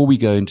before we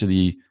go into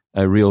the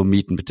real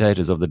meat and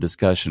potatoes of the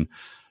discussion,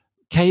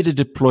 cadre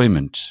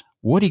deployment,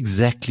 what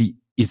exactly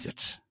is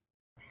it?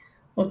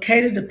 Well,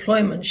 cadre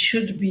deployment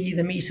should be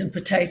the meat and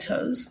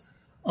potatoes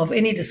of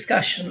any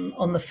discussion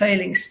on the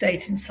failing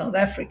state in South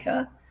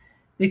Africa,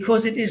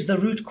 because it is the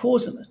root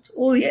cause of it.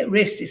 All the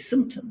rest is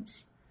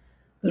symptoms.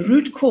 The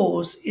root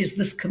cause is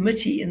this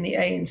committee in the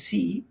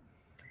ANC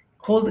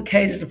called the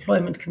Cadre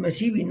Deployment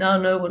Committee. We now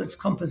know what its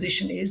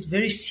composition is.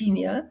 Very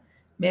senior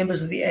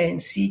members of the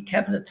ANC,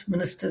 cabinet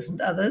ministers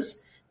and others,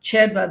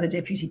 chaired by the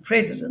deputy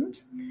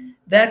president,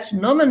 that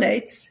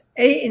nominates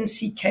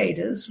ANC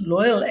cadres,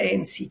 loyal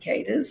ANC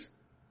cadres,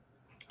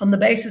 on the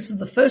basis of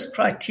the first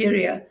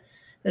criteria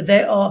that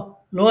they are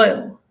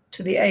loyal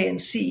to the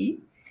ANC,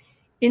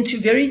 into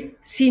very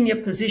senior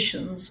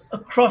positions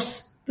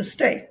across the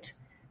state.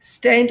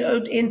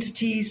 State-owned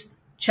entities,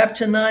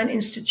 Chapter 9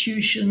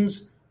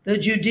 institutions, the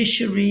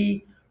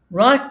judiciary,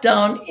 right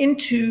down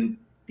into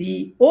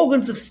the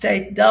organs of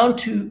state, down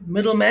to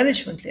middle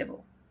management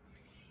level.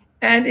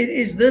 And it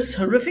is this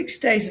horrific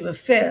state of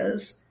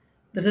affairs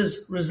that has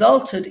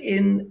resulted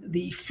in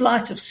the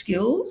flight of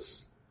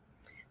skills,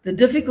 the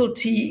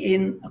difficulty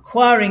in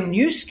acquiring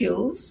new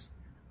skills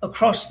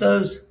across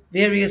those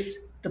various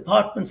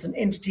departments and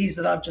entities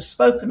that I've just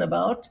spoken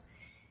about,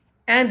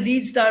 and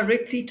leads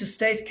directly to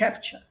state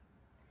capture.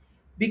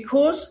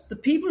 Because the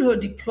people who are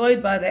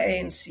deployed by the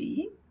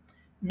ANC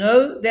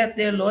know that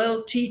their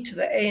loyalty to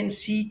the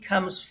ANC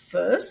comes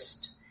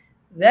first.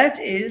 That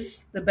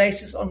is the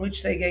basis on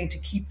which they're going to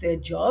keep their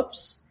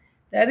jobs.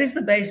 That is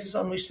the basis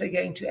on which they're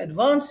going to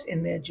advance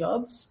in their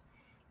jobs.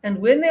 And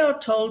when they are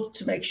told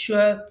to make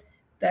sure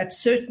that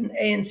certain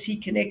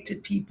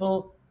ANC-connected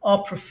people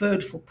are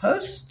preferred for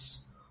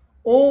posts,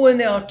 or when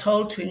they are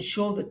told to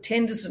ensure that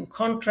tenders and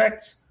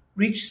contracts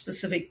reach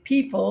specific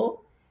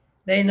people,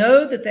 they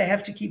know that they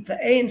have to keep the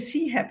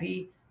ANC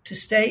happy to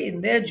stay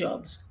in their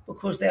jobs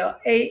because they are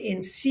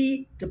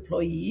ANC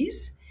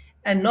deployees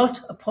and not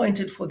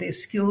appointed for their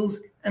skills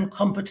and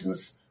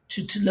competence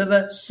to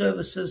deliver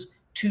services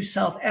to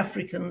South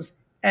Africans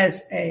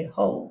as a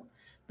whole.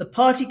 The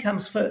party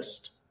comes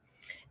first.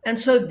 And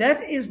so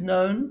that is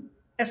known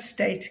as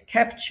state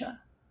capture.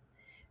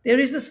 There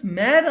is this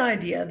mad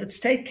idea that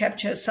state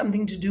capture has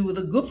something to do with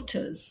the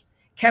Guptas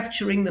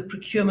capturing the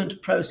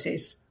procurement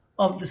process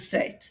of the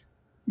state.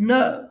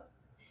 No,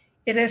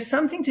 it has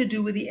something to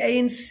do with the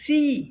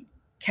ANC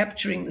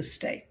capturing the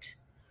state,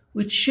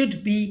 which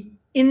should be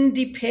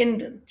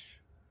independent.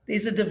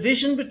 There's a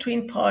division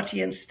between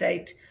party and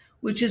state,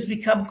 which has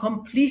become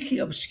completely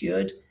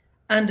obscured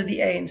under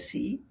the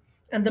ANC.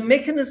 And the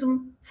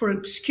mechanism for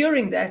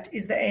obscuring that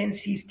is the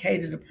ANC's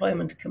Cadre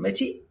Deployment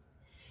Committee.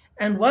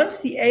 And once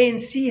the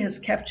ANC has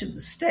captured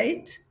the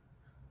state,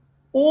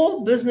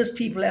 all business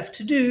people have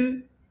to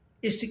do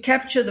is to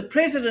capture the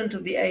president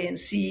of the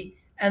ANC,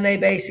 and they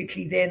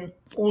basically then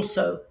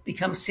also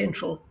become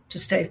central to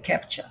state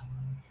capture.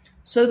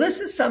 So this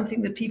is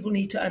something that people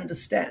need to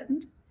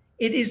understand.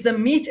 It is the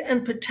meat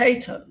and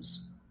potatoes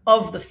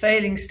of the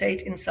failing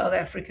state in South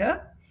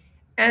Africa.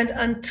 And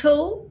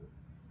until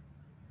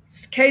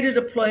cadre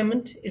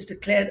deployment is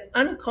declared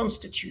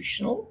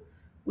unconstitutional,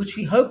 which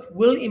we hope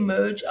will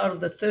emerge out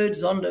of the third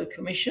Zondo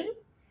Commission,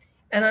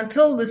 and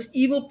until this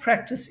evil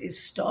practice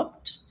is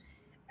stopped,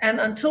 and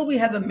until we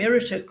have a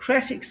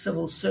meritocratic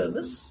civil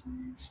service,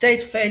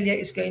 state failure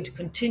is going to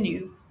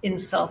continue in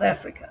South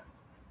Africa.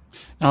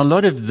 Now, a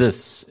lot of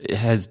this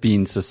has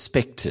been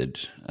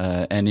suspected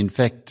and, in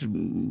fact,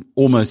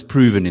 almost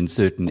proven in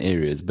certain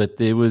areas. But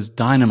there was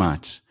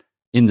dynamite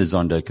in the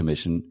Zondo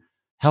Commission,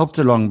 helped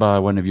along by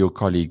one of your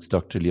colleagues,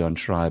 Dr. Leon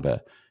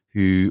Schreiber,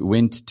 who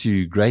went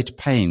to great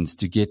pains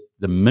to get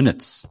the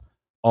minutes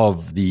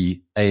of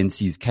the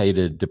ANC's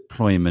cadre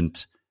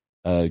deployment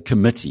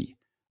committee,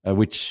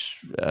 which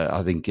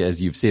I think,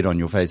 as you've said on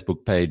your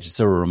Facebook page,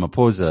 Cyril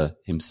Ramaphosa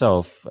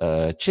himself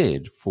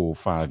chaired for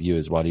 5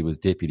 years while he was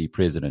deputy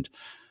president.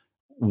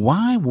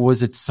 Why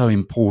was it so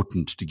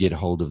important to get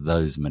hold of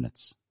those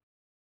minutes?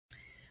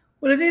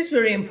 Well, it is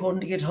very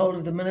important to get hold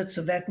of the minutes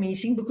of that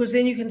meeting, because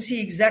then you can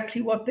see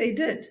exactly what they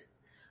did,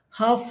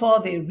 how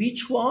far their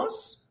reach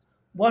was,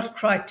 what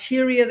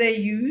criteria they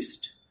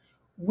used,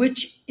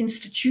 which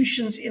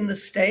institutions in the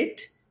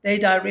state they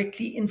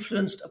directly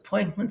influenced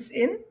appointments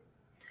in,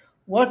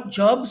 what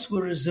jobs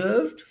were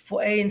reserved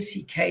for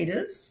ANC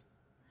cadres,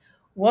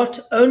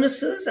 what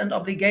onuses and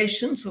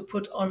obligations were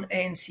put on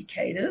ANC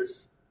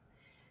cadres,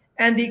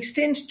 and the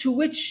extent to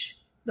which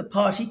the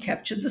party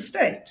captured the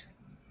state.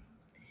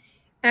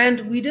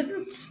 And we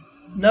didn't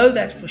know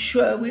that for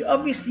sure. We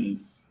obviously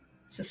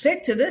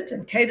suspected it,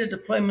 and cadre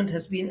deployment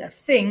has been a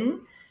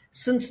thing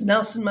since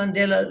Nelson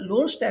Mandela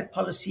launched that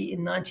policy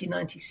in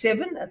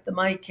 1997 at the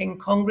Mahikeng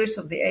Congress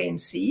of the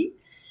ANC,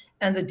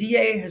 and the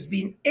DA has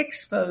been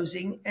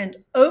exposing and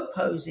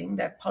opposing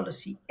that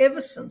policy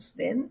ever since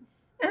then,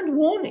 and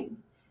warning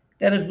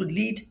that it would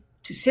lead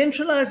to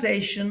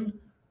centralization,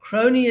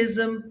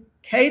 cronyism,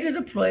 cadre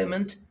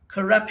deployment,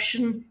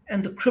 corruption,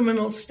 and the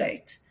criminal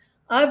state.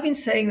 I've been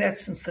saying that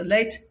since the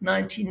late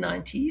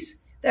 1990s.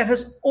 That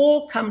has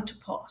all come to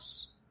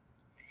pass.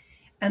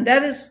 And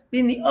that has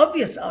been the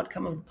obvious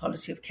outcome of the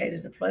policy of cadre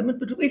deployment.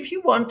 But if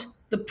you want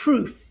the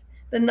proof,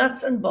 the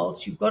nuts and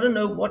bolts, you've got to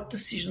know what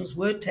decisions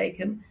were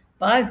taken,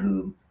 by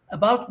whom,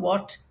 about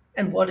what,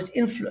 and what it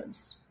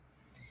influenced.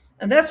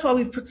 And that's why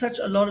we've put such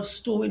a lot of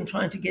store in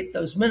trying to get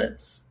those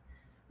minutes.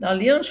 Now,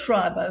 Leon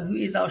Schreiber, who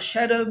is our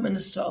shadow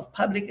minister of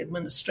public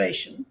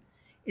administration,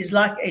 is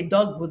like a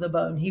dog with a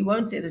bone. He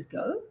won't let it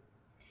go.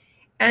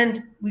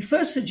 And we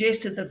first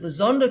suggested that the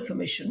Zondo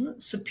Commission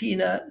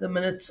subpoena the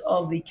minutes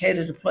of the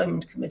Cadre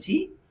Deployment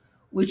Committee,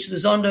 which the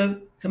Zondo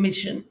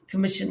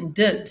Commission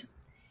did.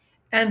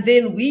 And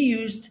then we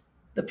used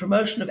the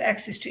Promotion of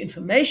Access to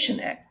Information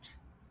Act.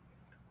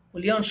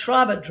 Well, Leon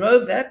Schreiber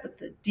drove that, but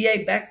the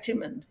DA backed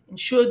him and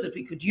ensured that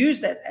we could use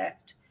that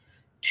act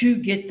to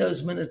get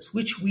those minutes,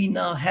 which we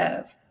now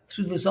have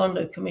through the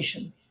Zondo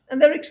Commission.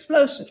 And they're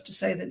explosive, to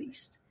say the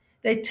least.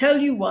 They tell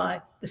you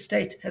why the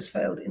state has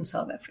failed in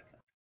South Africa.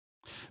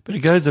 But it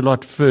goes a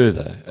lot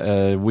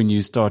further. When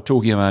you start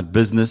talking about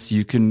business,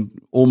 you can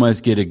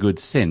almost get a good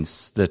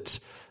sense that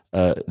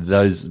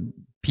those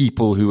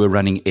people who were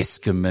running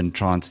Eskom and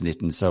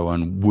Transnet and so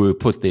on were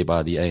put there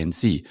by the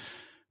ANC.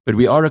 But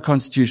we are a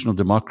constitutional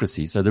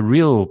democracy, so the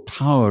real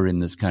power in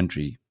this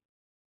country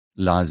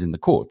lies in the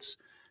courts.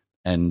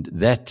 And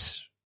that,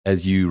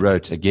 as you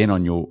wrote again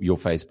on your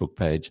Facebook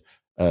page,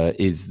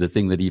 is the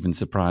thing that even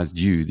surprised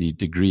you, the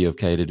degree of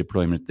cadre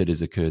deployment that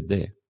has occurred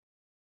there.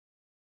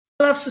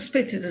 Well, I've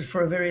suspected it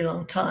for a very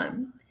long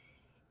time.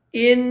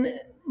 In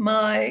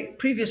my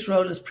previous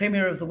role as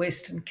Premier of the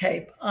Western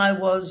Cape, I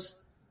was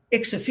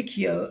ex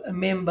officio a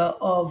member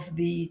of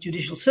the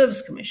Judicial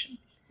Service Commission.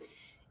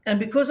 And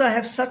because I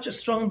have such a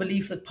strong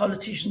belief that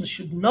politicians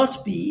should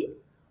not be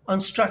on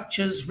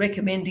structures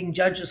recommending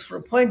judges for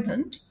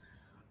appointment,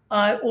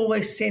 I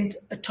always sent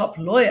a top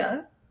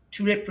lawyer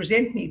to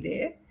represent me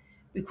there,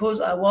 because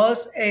I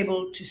was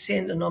able to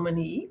send a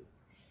nominee.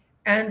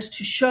 And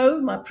to show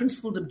my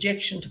principled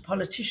objection to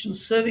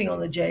politicians serving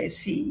on the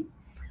JSC,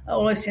 I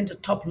always sent a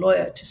top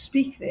lawyer to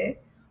speak there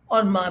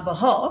on my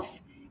behalf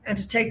and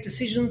to take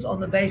decisions on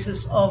the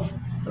basis of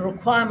the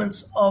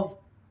requirements of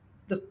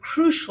the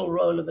crucial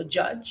role of a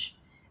judge,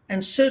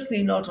 and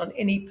certainly not on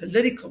any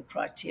political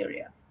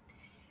criteria.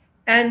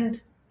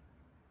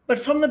 But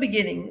from the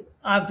beginning,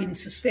 I've been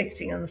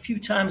suspecting, and the few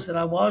times that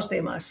I was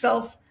there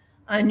myself,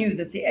 I knew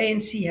that the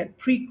ANC had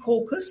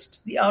pre-caucused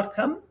the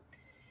outcome.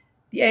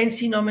 The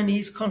ANC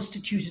nominees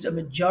constituted a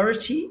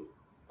majority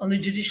on the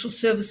Judicial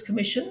Service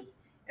Commission,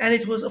 and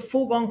it was a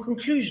foregone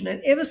conclusion.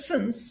 And ever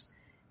since,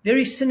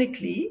 very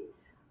cynically,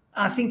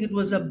 I think it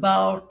was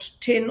about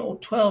 10 or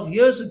 12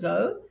 years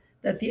ago,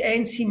 that the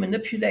ANC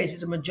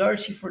manipulated a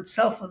majority for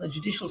itself on the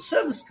Judicial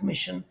Service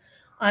Commission,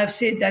 I've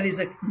said that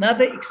is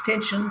another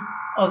extension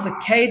of the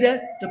cadre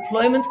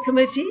deployment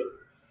committee.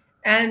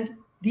 And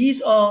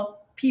these are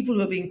people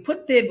who are being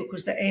put there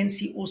because the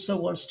ANC also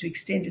wants to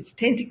extend its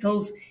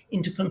tentacles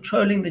into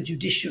controlling the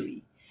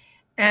judiciary.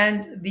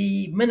 And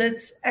the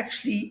minutes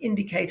actually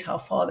indicate how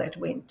far that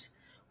went.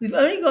 We've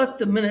only got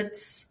the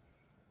minutes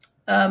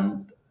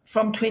from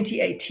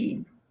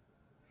 2018.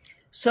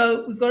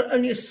 So we've got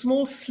only a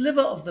small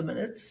sliver of the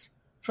minutes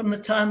from the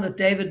time that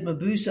David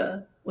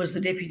Mabuza was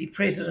the deputy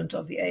president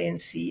of the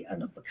ANC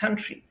and of the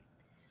country.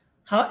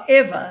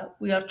 However,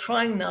 we are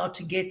trying now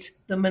to get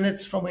the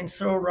minutes from when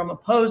Cyril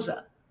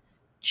Ramaphosa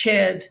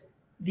chaired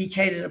the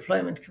Cadre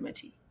Deployment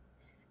Committee.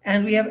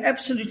 And we have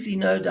absolutely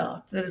no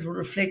doubt that it will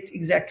reflect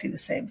exactly the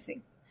same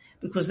thing,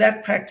 because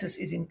that practice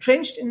is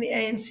entrenched in the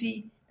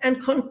ANC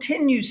and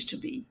continues to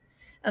be.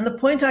 And the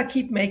point I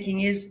keep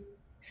making is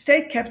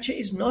state capture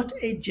is not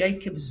a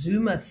Jacob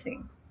Zuma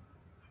thing.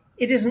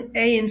 It is an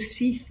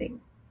ANC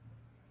thing.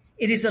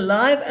 It is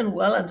alive and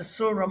well under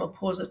Cyril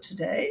Ramaphosa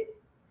today.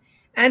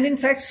 And in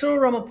fact, Cyril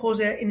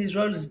Ramaphosa, in his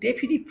role as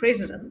deputy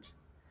president,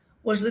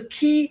 was the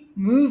key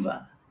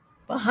mover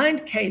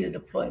behind cadre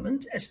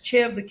deployment as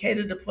chair of the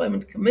Cadre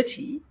Deployment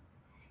Committee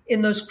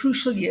in those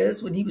crucial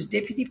years when he was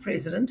deputy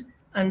president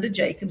under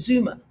Jacob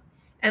Zuma.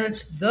 And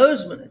it's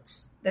those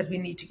minutes that we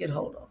need to get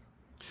hold of.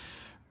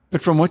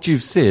 But from what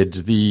you've said,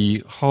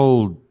 the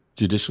whole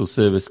Judicial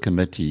Service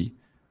Committee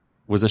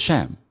was a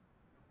sham.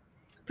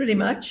 Pretty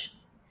much.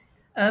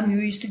 who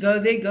used to go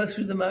there, go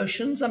through the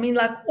motions. I mean,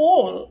 like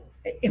all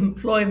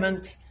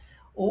employment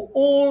or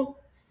all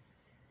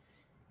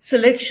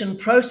selection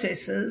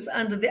processes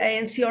under the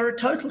ANC are a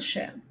total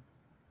sham.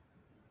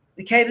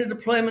 The Cadre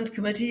Deployment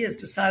Committee has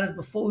decided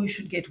before who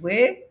should get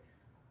where.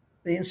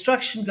 The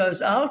instruction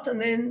goes out,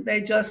 and then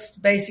they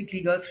just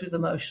basically go through the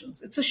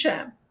motions. It's a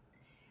sham.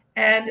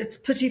 And it's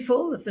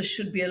pitiful that this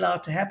should be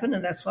allowed to happen,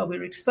 and that's why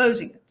we're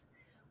exposing it.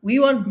 We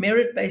want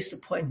merit-based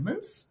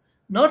appointments,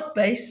 not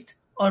based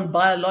on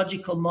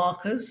biological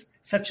markers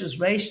such as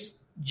race,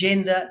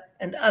 gender,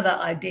 and other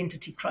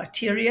identity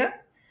criteria.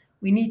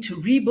 We need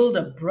to rebuild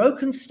a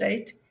broken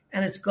state,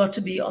 and it's got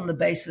to be on the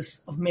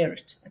basis of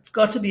merit. It's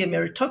got to be a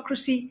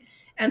meritocracy,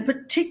 and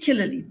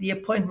particularly the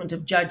appointment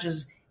of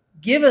judges,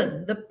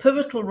 given the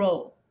pivotal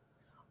role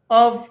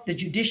of the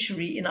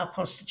judiciary in our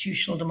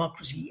constitutional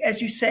democracy.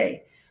 As you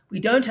say, we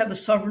don't have the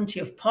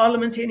sovereignty of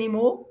Parliament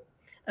anymore.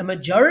 A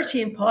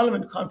majority in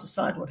Parliament can't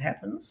decide what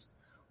happens.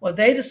 What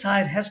they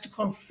decide has to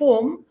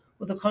conform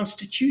with the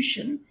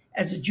Constitution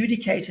as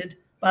adjudicated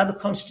by the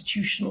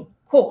Constitutional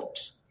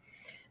Court.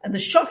 And the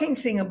shocking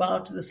thing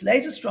about this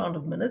latest round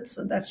of minutes,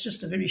 and that's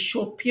just a very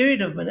short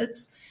period of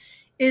minutes,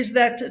 is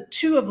that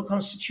 2 of the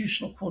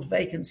Constitutional Court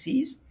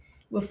vacancies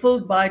were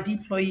filled by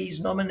deployees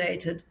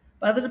nominated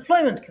by the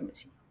Deployment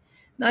Committee.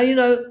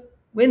 Now,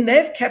 when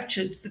they've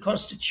captured the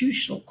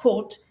Constitutional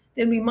Court,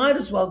 then we might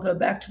as well go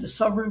back to the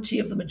sovereignty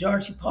of the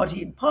majority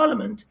party in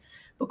Parliament,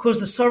 because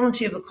the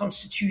sovereignty of the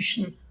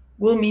Constitution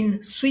will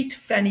mean sweet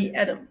Fanny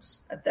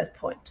Adams at that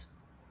point.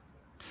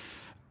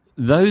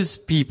 Those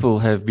people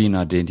have been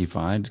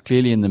identified.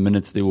 Clearly in the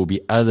minutes there will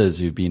be others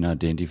who've been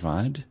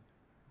identified.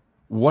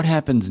 What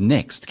happens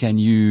next? Can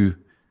you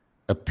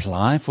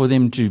apply for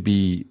them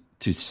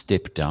to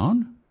step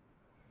down?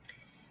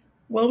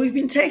 Well, we've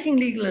been taking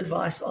legal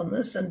advice on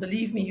this, and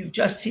believe me, you've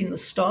just seen the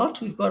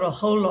start. We've got a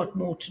whole lot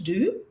more to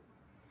do.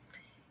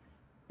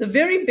 The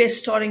very best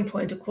starting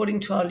point, according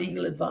to our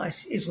legal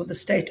advice, is with the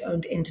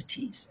state-owned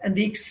entities and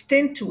the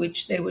extent to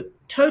which they were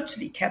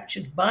totally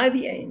captured by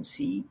the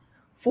ANC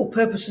for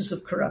purposes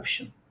of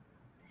corruption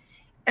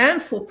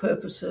and for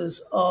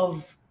purposes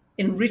of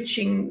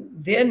enriching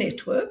their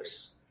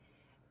networks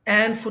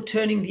and for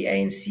turning the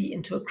ANC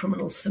into a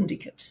criminal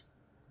syndicate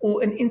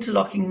or an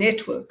interlocking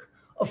network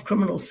of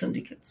criminal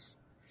syndicates.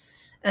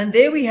 And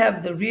there we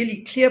have the really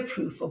clear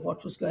proof of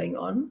what was going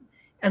on,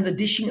 and the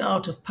dishing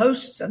out of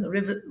posts and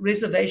the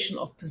reservation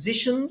of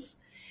positions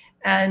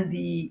and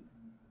the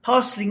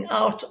parceling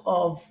out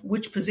of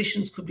which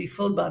positions could be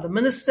filled by the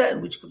minister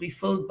and which could be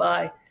filled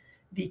by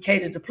the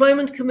Cadre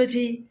Deployment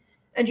Committee.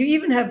 And you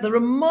even have the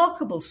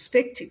remarkable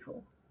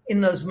spectacle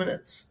in those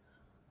minutes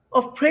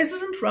of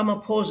President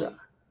Ramaphosa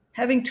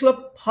having to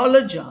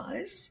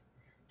apologize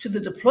to the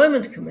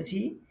Deployment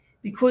Committee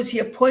because he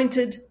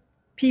appointed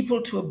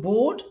people to a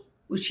board,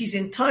 which he's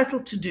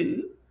entitled to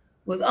do,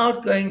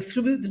 without going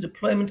through the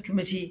Deployment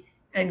Committee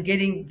and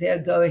getting their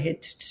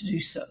go-ahead to do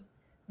so.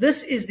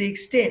 This is the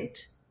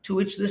extent to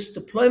which this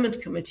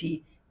Deployment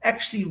Committee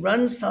actually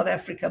runs South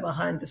Africa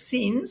behind the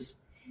scenes.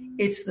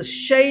 It's the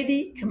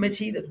shady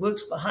committee that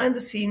works behind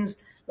the scenes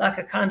like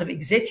a kind of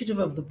executive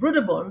of the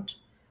Broederbond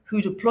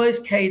who deploys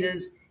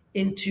cadres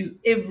into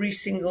every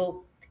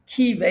single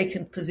key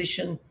vacant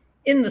position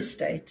in the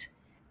state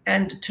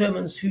and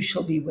determines who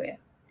shall be where.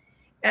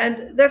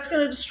 And that's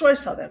going to destroy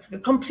South Africa,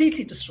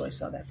 completely destroy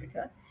South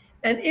Africa.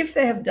 And if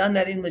they have done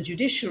that in the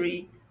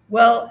judiciary,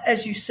 well,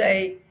 as you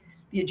say,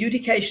 the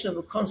adjudication of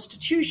the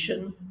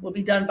Constitution will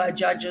be done by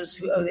judges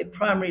who owe their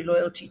primary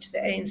loyalty to the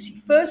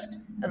ANC first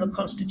and the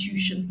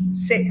Constitution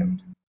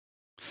second.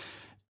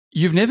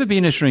 You've never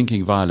been a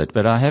shrinking violet,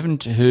 but I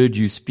haven't heard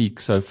you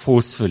speak so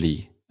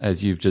forcefully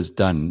as you've just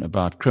done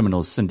about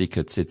criminal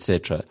syndicates,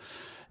 etc.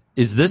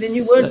 Is this? Then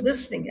you weren't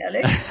listening,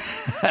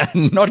 Alex.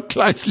 Not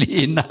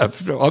closely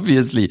enough,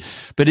 obviously.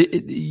 But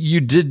you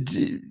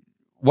did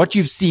what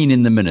you've seen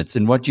in the minutes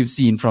and what you've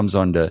seen from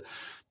Zondo.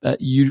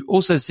 You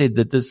also said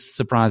that this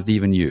surprised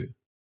even you.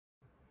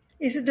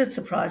 Yes, it did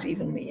surprise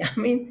even me. I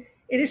mean,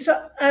 it is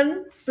so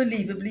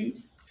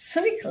unbelievably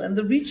cynical, and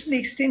the reach and the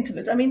extent of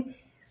it. I mean,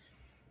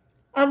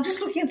 I'm just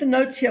looking at the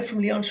notes here from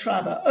Leon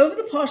Schreiber. Over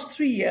the past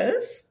 3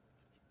 years,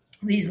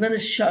 these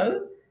minutes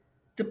show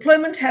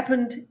deployment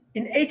happened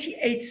in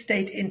 88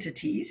 state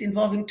entities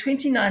involving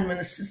 29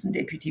 ministers and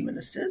deputy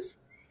ministers.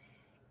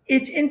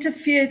 It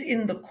interfered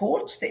in the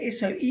courts, the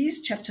SOEs,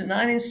 Chapter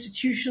 9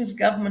 institutions,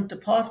 government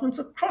departments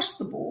across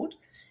the board,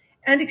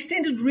 and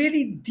extended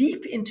really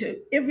deep into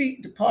every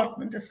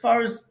department as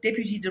far as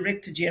Deputy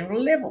Director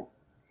General level.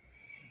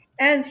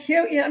 And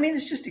here, I mean,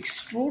 it's just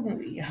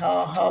extraordinary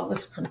how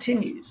this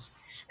continues.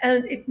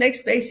 And it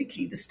makes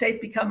basically the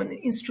state become an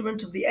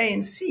instrument of the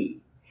ANC.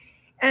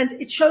 And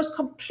it shows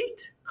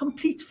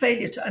complete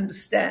failure to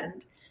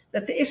understand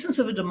that the essence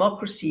of a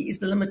democracy is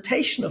the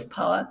limitation of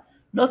power,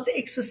 not the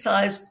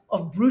exercise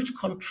of brute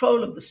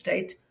control of the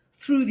state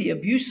through the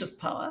abuse of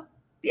power.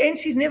 The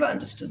ANC has never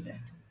understood that.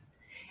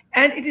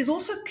 And it is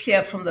also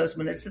clear from those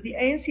minutes that the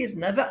ANC has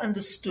never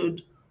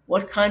understood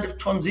what kind of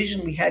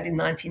transition we had in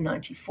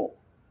 1994.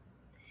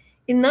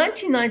 In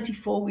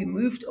 1994, we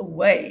moved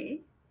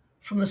away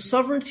from the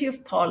sovereignty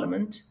of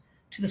Parliament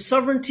to the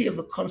sovereignty of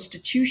the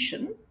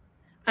Constitution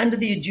under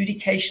the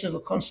adjudication of the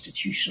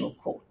Constitutional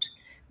Court.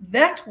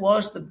 That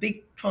was the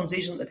big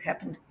transition that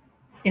happened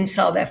in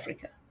South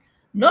Africa.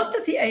 Not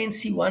that the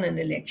ANC won an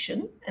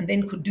election and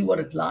then could do what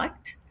it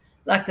liked,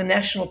 like the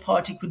National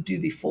Party could do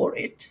before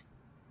it.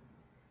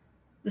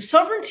 The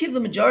sovereignty of the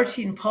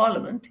majority in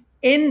Parliament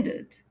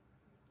ended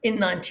in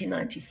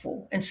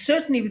 1994, and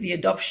certainly with the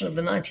adoption of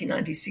the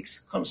 1996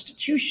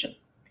 Constitution.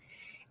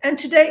 And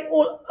today,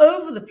 all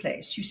over the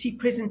place, you see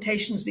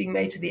presentations being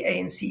made to the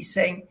ANC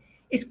saying,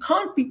 it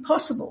can't be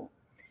possible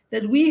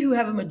that we who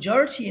have a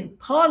majority in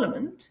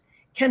Parliament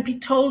can be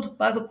told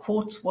by the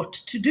courts what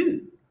to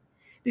do,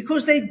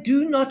 because they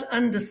do not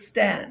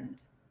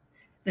understand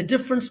the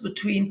difference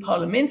between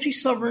parliamentary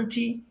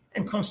sovereignty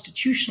and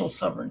constitutional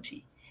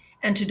sovereignty.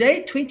 And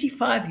today,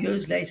 25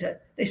 years later,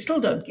 they still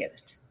don't get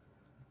it.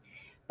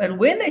 But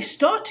when they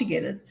start to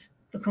get it,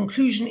 the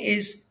conclusion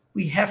is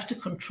we have to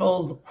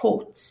control the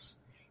courts.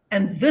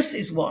 And this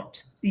is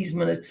what these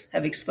minutes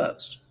have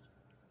exposed.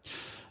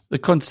 The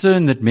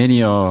concern that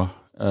many are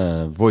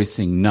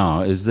voicing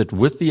now is that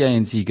with the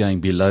ANC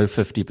going below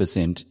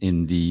 50%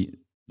 in the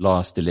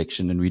last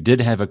election, and we did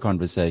have a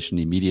conversation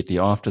immediately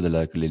after the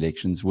local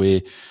elections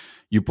where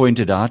you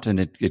pointed out, and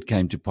it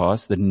came to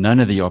pass, that none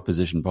of the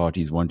opposition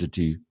parties wanted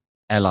to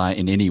ally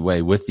in any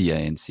way with the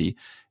ANC.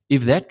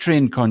 If that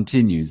trend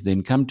continues,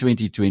 then come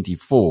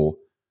 2024,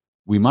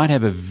 we might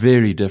have a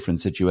very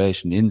different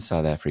situation in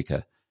South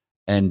Africa.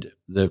 And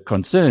the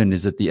concern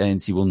is that the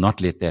ANC will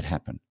not let that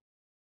happen.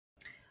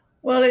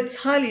 Well, it's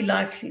highly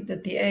likely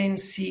that the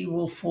ANC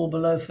will fall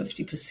below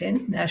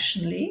 50%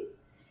 nationally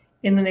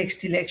in the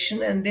next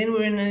election, and then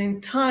we're in an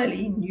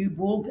entirely new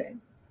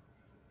ballgame.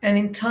 An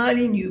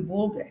entirely new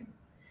ballgame.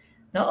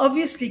 Now,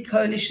 obviously,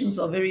 coalitions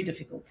are very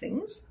difficult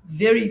things,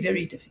 very,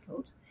 very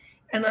difficult.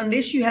 And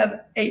unless you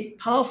have a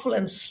powerful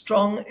and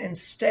strong and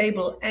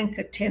stable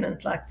anchor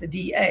tenant like the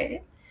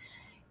DA,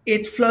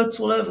 it floats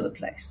all over the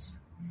place.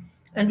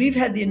 And we've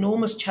had the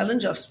enormous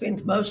challenge. I've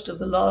spent most of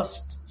the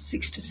last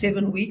 6 to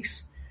 7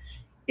 weeks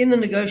in the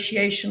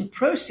negotiation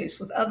process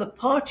with other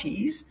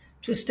parties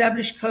to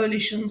establish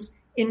coalitions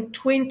in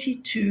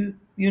 22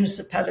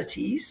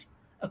 municipalities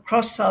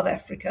across South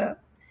Africa,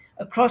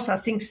 across, I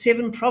think,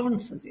 7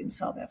 provinces in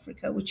South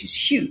Africa, which is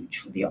huge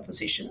for the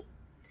opposition.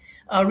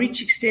 Our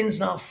reach extends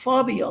now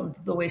far beyond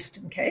the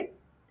Western Cape,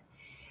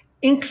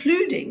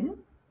 including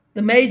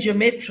the major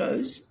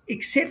metros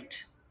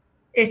except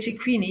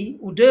eThekwini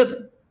or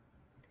Durban,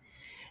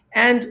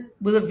 and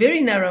with a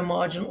very narrow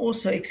margin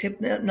also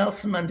except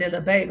Nelson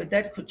Mandela Bay, but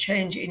that could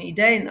change any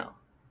day now.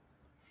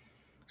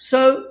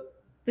 So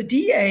the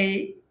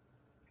DA,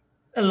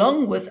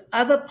 along with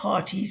other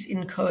parties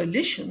in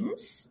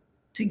coalitions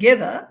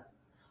together,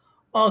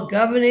 are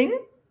governing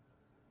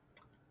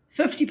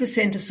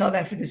 50% of South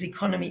Africa's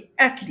economy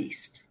at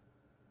least.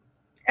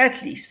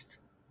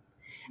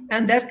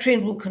 And that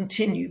trend will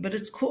continue, but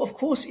it's of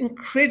course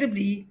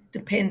incredibly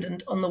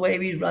dependent on the way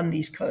we run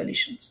these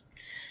coalitions.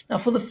 Now,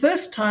 for the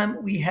first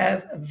time, we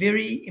have a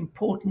very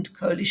important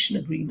coalition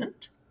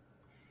agreement,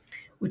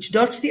 which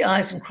dots the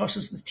I's and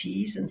crosses the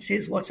T's and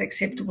says what's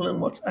acceptable and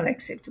what's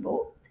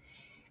unacceptable.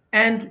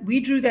 And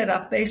we drew that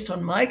up based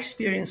on my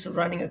experience of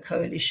running a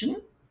coalition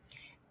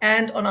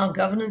and on our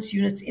governance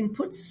unit's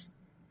inputs,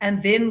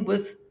 and then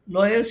with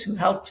lawyers who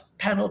helped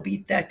panel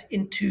beat that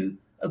into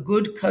a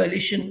good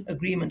coalition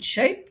agreement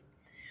shape.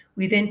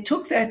 We then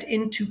took that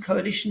into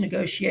coalition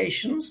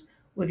negotiations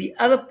with the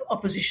other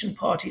opposition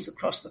parties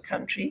across the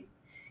country.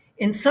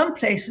 In some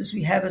places,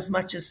 we have as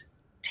much as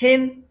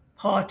 10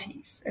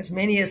 parties, as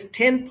many as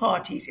 10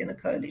 parties in a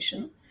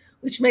coalition,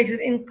 which makes it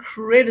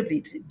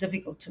incredibly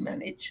difficult to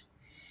manage.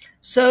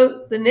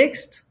 So the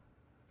next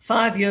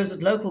 5 years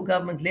at local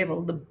government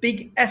level, the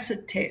big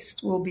acid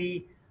test will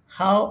be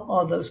how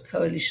are those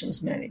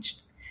coalitions managed?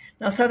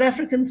 Now, South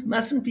Africans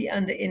mustn't be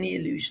under any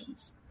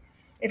illusions.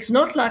 It's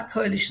not like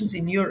coalitions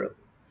in Europe,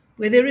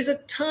 where there is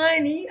a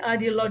tiny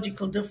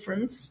ideological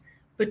difference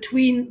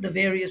between the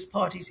various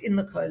parties in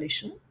the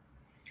coalition.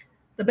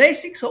 The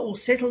basics are all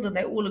settled and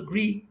they all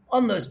agree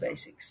on those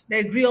basics. They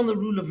agree on the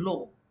rule of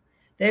law.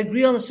 They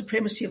agree on the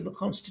supremacy of the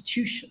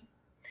Constitution.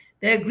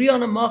 They agree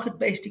on a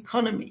market-based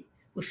economy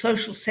with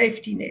social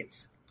safety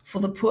nets for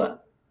the poor.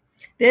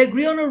 They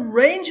agree on a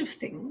range of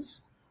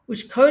things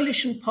which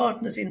coalition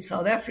partners in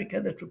South Africa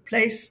that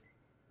replace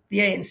the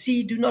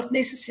ANC do not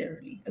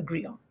necessarily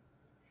agree on.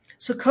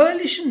 So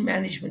coalition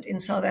management in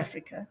South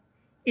Africa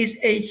is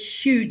a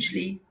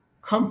hugely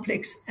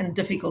complex and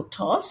difficult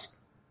task,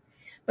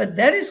 but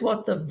that is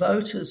what the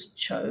voters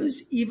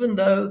chose, even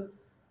though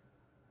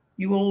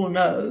you all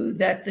know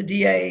that the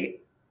DA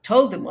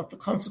told them what the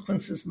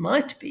consequences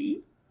might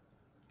be.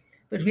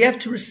 But we have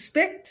to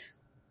respect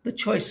the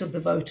choice of the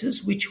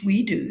voters, which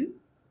we do,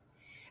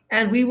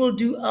 and we will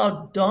do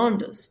our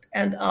darndest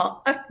and our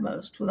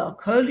utmost with our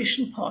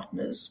coalition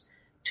partners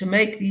to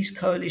make these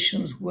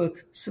coalitions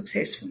work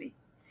successfully.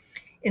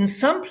 In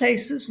some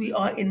places, we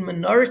are in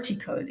minority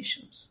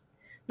coalitions.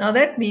 Now,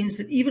 that means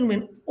that even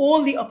when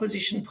all the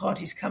opposition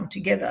parties come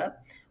together,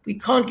 we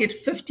can't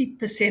get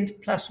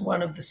 50% plus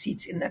one of the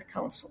seats in that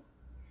council.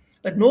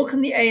 But nor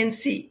can the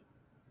ANC,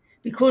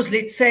 because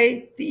let's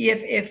say the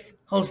EFF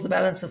holds the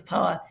balance of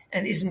power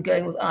and isn't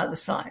going with either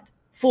side,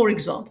 for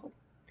example.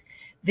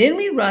 Then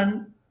we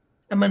run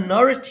a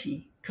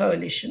minority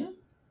coalition,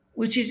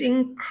 which is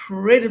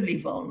incredibly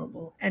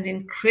vulnerable and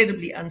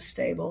incredibly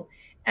unstable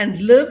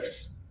and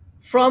lives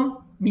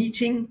from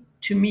meeting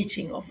to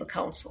meeting of the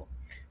council.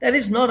 That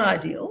is not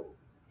ideal.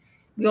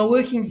 We are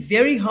working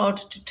very hard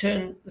to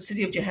turn the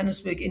city of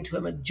Johannesburg into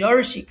a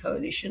majority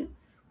coalition,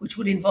 which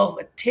would involve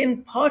a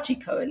 10-party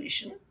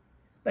coalition,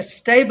 but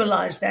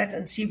stabilize that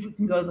and see if we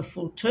can go the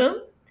full term.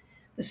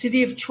 The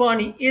city of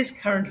Tshwane is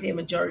currently a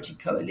majority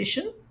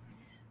coalition.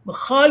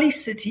 Mogale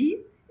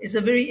City is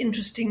a very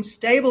interesting,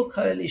 stable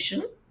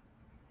coalition,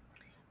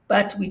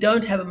 but we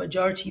don't have a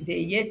majority there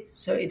yet,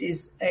 so it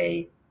is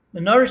a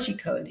minority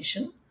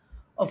coalition.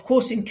 Of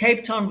course, in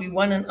Cape Town, we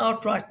won an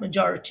outright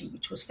majority,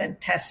 which was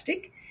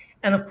fantastic.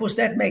 And of course,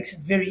 that makes it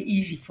very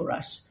easy for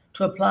us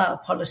to apply our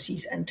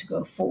policies and to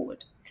go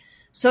forward.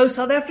 So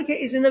South Africa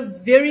is in a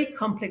very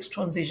complex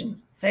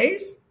transition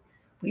phase.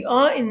 We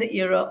are in the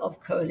era of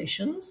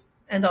coalitions,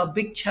 and our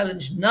big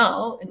challenge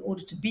now, in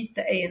order to beat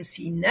the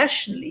ANC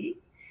nationally,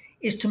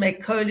 is to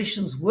make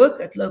coalitions work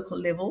at local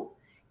level,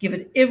 give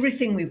it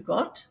everything we've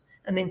got,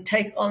 and then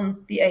take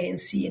on the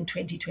ANC in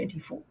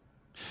 2024.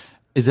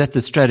 Is that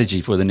the strategy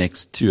for the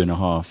next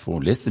 2.5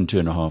 or less than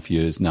 2.5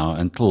 years now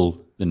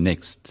until the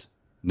next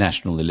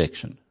national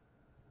election?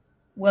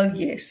 Well,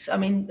 yes. I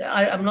mean,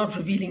 I'm not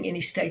revealing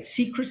any state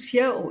secrets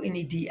here or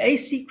any DA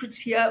secrets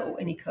here or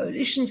any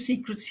coalition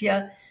secrets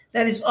here.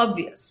 That is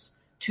obvious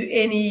to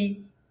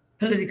any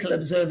political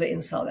observer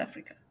in South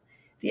Africa.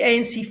 The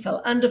ANC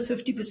fell under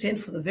 50%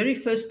 for the very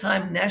first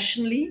time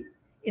nationally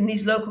in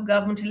these local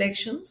government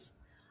elections.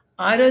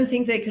 I don't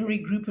think they can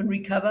regroup and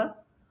recover.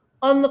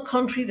 On the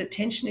contrary, the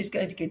tension is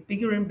going to get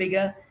bigger and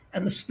bigger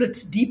and the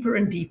splits deeper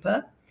and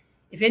deeper.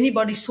 If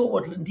anybody saw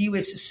what Lindiwe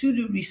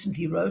Sisulu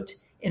recently wrote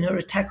in her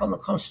attack on the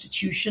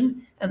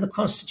Constitution and the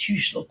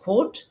Constitutional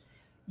Court,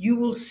 you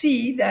will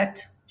see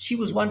that she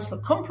was once the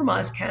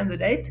compromise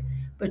candidate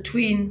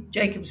between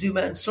Jacob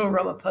Zuma and Cyril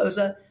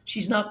Ramaphosa.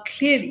 She's now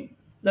clearly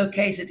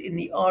located in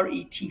the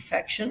RET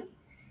faction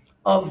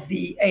of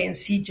the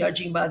ANC,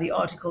 judging by the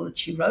article that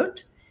she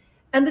wrote.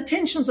 And the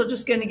tensions are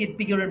just going to get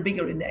bigger and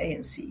bigger in the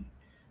ANC.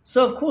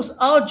 So, of course,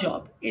 our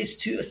job is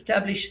to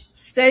establish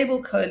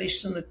stable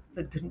coalition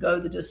that can go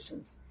the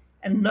distance.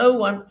 And no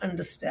one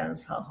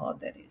understands how hard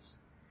that is.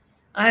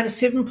 I had a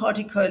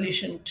 7-party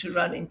coalition to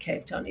run in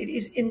Cape Town. It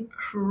is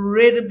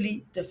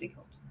incredibly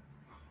difficult,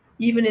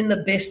 even in the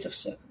best of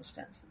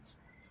circumstances.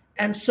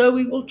 And so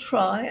we will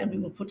try and we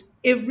will put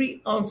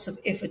every ounce of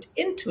effort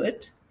into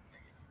it.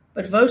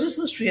 But voters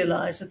must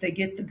realize that they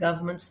get the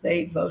governments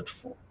they vote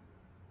for.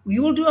 We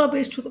will do our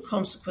best with the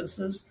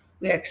consequences.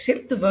 We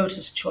accept the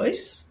voters'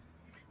 choice,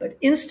 but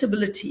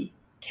instability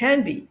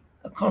can be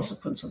a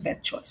consequence of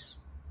that choice.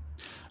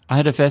 I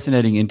had a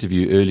fascinating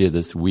interview earlier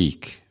this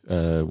week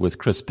with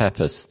Chris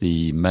Pappas,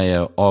 the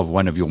mayor of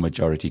one of your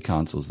majority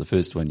councils, the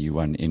first one you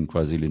won in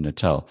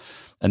KwaZulu-Natal.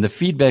 And the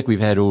feedback we've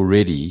had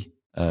already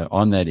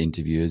on that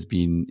interview has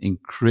been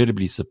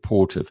incredibly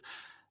supportive.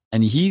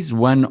 And he's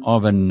one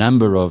of a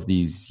number of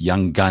these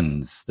young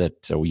guns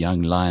or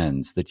young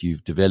lions that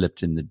you've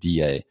developed in the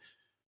DA.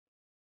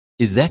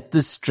 Is that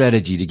the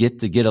strategy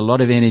to get a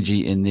lot of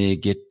energy in there,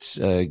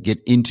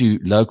 get into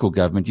local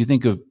government? You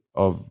think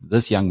of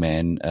this young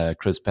man,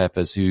 Chris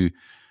Pappas, who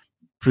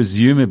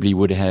presumably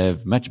would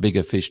have much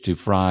bigger fish to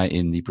fry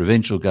in the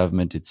provincial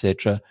government,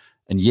 etc.,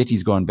 and yet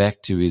he's gone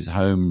back to his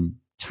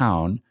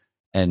hometown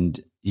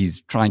and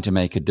he's trying to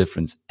make a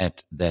difference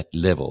at that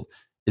level.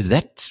 Is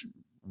that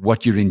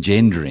what you're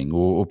engendering,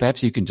 or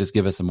perhaps you can just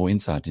give us some more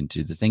insight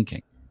into the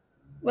thinking?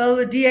 Well,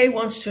 the DA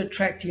wants to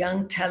attract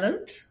young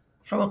talent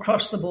from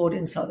across the board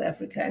in South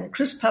Africa, and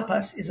Chris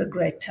Pappas is a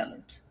great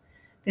talent.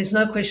 There's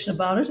no question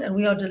about it, and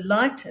we are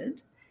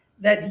delighted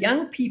that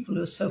young people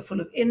who are so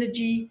full of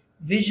energy,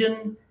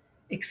 vision,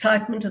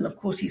 excitement, and of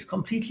course he's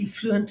completely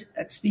fluent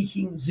at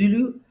speaking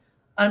Zulu,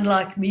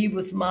 unlike me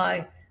with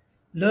my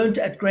learned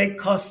at great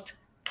cost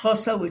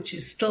Xhosa, which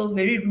is still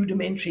very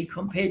rudimentary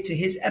compared to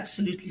his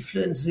absolutely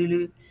fluent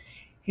Zulu,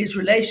 his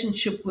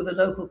relationship with the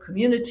local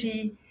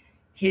community,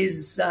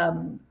 his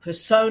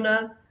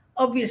persona.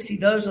 Obviously,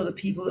 those are the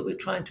people that we're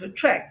trying to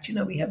attract. You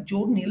know, we have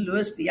Jordan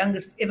Hill-Lewis, the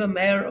youngest ever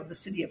mayor of the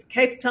city of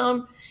Cape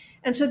Town.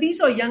 And so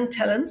these are young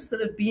talents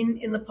that have been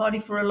in the party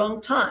for a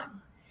long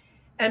time.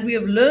 And we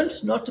have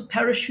learned not to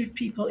parachute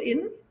people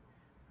in.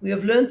 We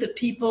have learned that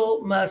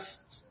people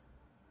must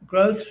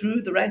grow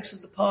through the ranks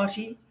of the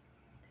party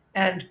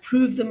and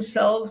prove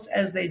themselves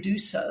as they do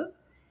so.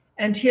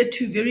 And here are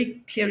 2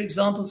 very clear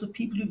examples of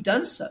people who've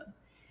done so.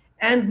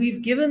 And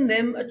we've given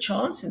them a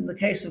chance in the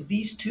case of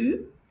these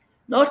 2,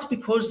 not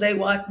because they're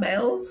white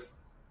males,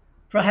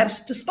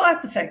 perhaps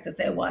despite the fact that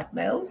they're white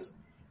males,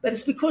 but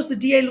it's because the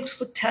DA looks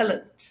for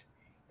talent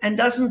and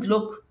doesn't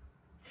look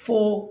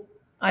for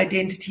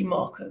identity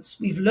markers.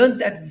 We've learned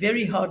that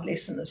very hard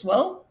lesson as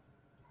well.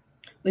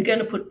 We're going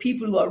to put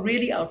people who are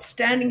really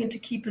outstanding into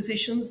key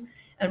positions,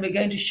 and we're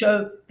going to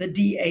show the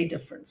DA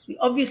difference. We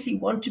obviously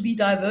want to be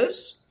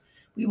diverse.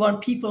 We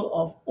want people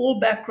of all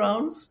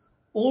backgrounds,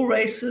 all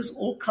races,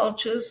 all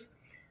cultures,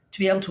 to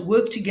be able to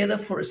work together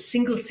for a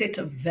single set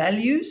of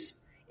values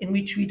in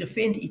which we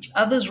defend each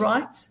other's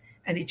rights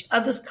and each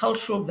other's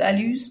cultural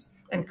values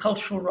and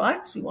cultural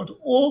rights. We want to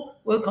all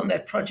work on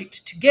that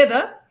project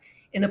together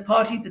in a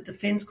party that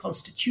defends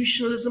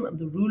constitutionalism and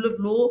the rule of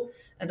law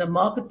and a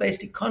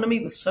market-based economy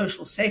with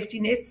social safety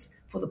nets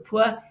for the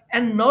poor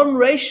and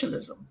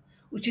non-racialism,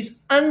 which is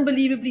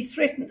unbelievably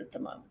threatened at the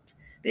moment.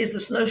 There's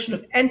this notion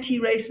of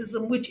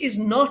anti-racism, which is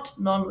not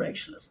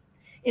non-racialism.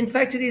 In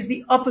fact, it is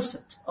the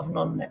opposite of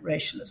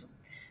non-racialism.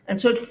 And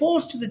so it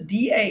falls to the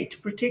DA to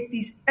protect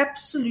these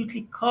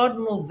absolutely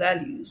cardinal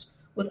values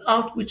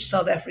without which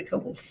South Africa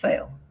will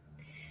fail.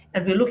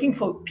 And we're looking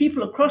for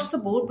people across the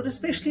board, but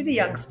especially the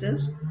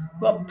youngsters,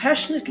 who are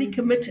passionately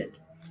committed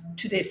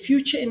to their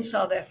future in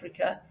South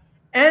Africa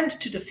and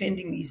to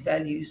defending these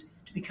values,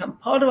 to become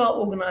part of our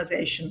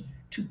organization,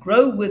 to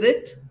grow with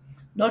it,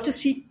 not to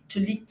seek to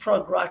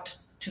leapfrog right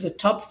to the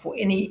top for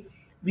any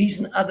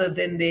reason other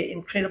than their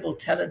incredible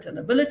talent and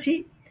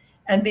ability,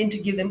 and then to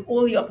give them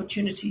all the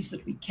opportunities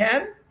that we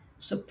can,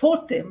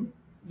 support them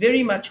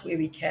very much where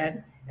we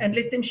can, and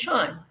let them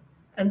shine.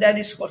 And that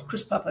is what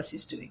Chris Pappas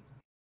is doing.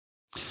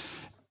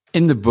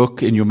 In the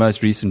book, in your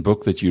most recent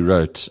book that you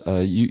wrote,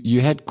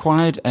 you had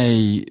quite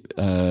a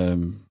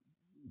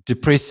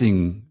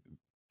depressing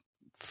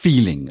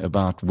feeling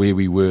about where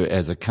we were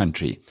as a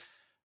country.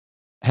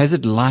 Has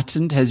it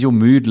lightened? Has your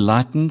mood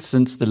lightened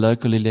since the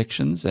local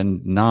elections,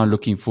 and now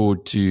looking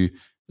forward to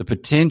the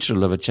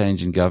potential of a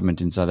change in government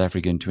in South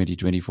Africa in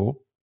 2024?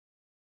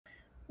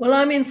 Well,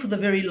 I'm in for the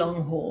very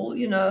long haul.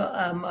 You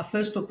know, my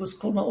first book was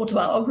called, my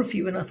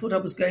autobiography, when I thought I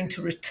was going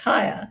to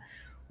retire,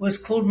 was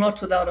called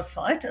Not Without a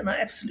Fight, and I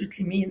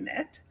absolutely mean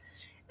that.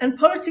 And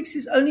politics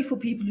is only for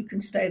people who can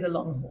stay the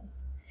long haul.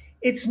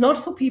 It's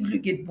not for people who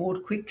get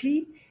bored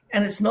quickly,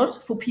 and it's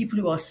not for people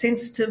who are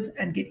sensitive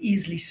and get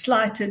easily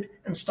slighted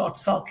and start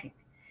sulking.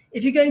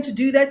 If you're going to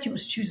do that, you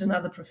must choose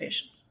another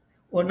profession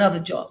or another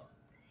job.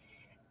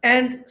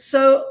 And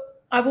so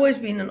I've always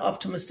been an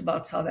optimist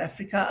about South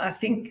Africa. I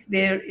think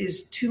there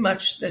is too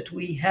much that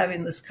we have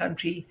in this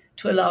country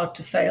to allow it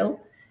to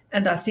fail,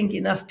 and I think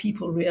enough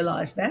people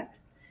realize that.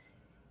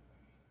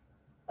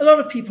 A lot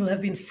of people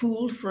have been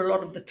fooled for a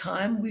lot of the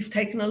time. We've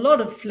taken a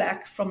lot of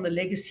flack from the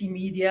legacy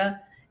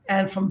media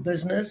and from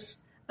business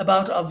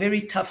about our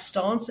very tough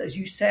stance. As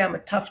you say, I'm a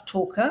tough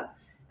talker,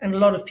 and a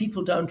lot of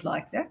people don't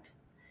like that.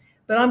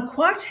 But I'm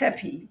quite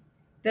happy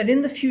that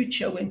in the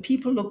future, when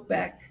people look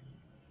back,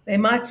 they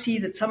might see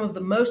that some of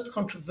the most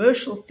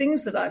controversial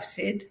things that I've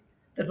said,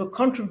 that were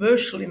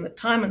controversial in the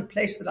time and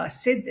place that I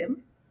said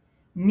them,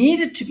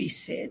 needed to be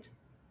said,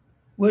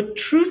 were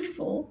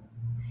truthful,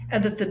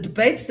 and that the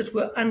debates that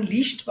were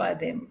unleashed by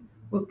them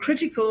were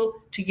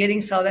critical to getting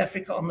South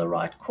Africa on the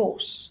right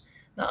course.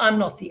 Now, I'm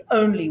not the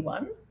only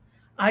one.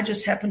 I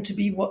just happen to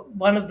be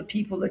one of the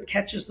people that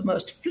catches the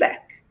most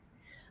flack.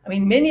 I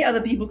mean, many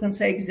other people can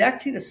say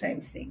exactly the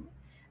same thing,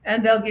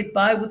 and they'll get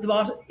by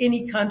without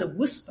any kind of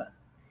whisper.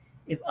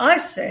 If I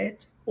say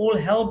it, all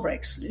hell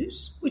breaks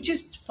loose, which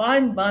is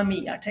fine by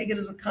me. I take it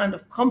as a kind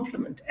of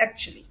compliment,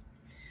 actually.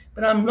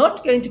 But I'm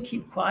not going to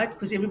keep quiet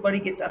because everybody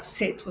gets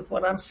upset with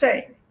what I'm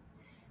saying.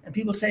 And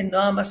people say, no,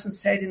 I mustn't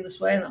say it in this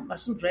way, and I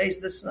mustn't raise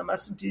this, and I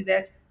mustn't do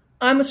that.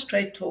 I'm a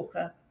straight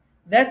talker.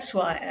 That's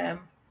who I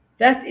am.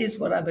 That is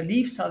what I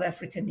believe South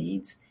Africa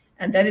needs,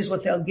 and that is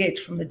what they'll get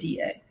from the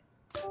DA.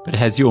 But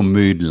has your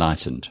mood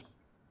lightened?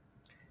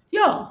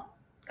 Yeah,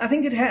 I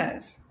think it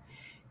has.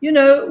 You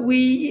know,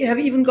 we have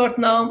even got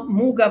now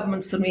more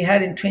governments than we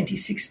had in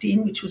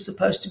 2016, which was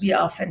supposed to be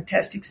our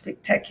fantastic,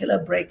 spectacular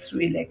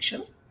breakthrough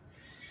election.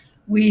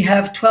 We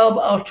have 12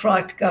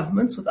 outright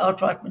governments with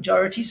outright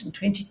majorities and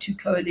 22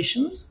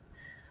 coalitions.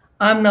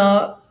 I'm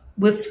now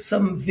with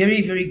some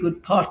very, very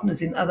good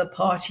partners in other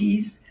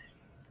parties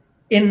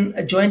in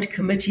a joint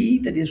committee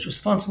that is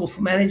responsible for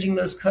managing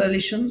those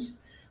coalitions.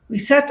 We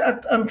sat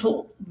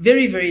until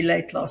very, very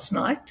late last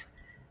night,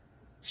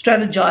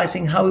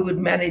 strategizing how we would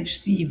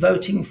manage the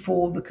voting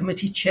for the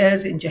committee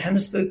chairs in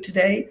Johannesburg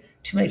today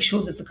to make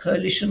sure that the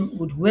coalition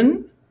would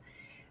win.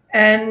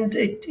 And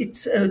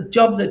it's a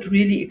job that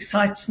really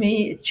excites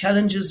me. It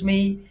challenges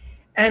me.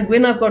 And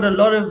when I've got a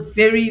lot of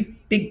very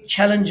big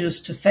challenges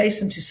to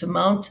face and to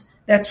surmount,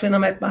 that's when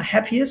I'm at my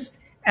happiest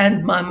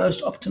and my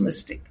most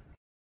optimistic.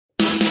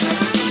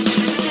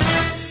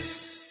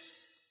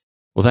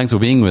 Well, thanks for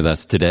being with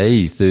us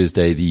today,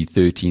 Thursday, the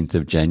 13th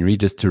of January.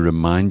 Just to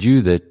remind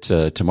you that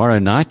tomorrow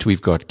night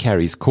we've got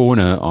Carrie's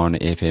Corner on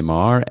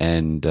FMR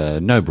and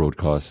no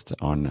broadcast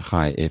on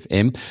High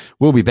FM.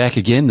 We'll be back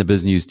again, the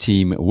BizNews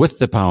team, with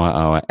the Power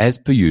Hour as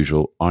per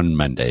usual on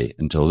Monday.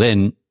 Until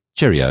then,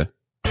 cheerio.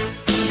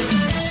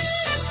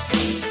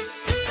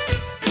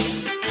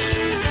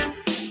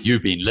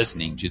 You've been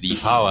listening to the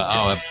Power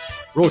Hour,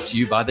 brought to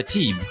you by the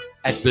team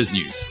at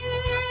BizNews.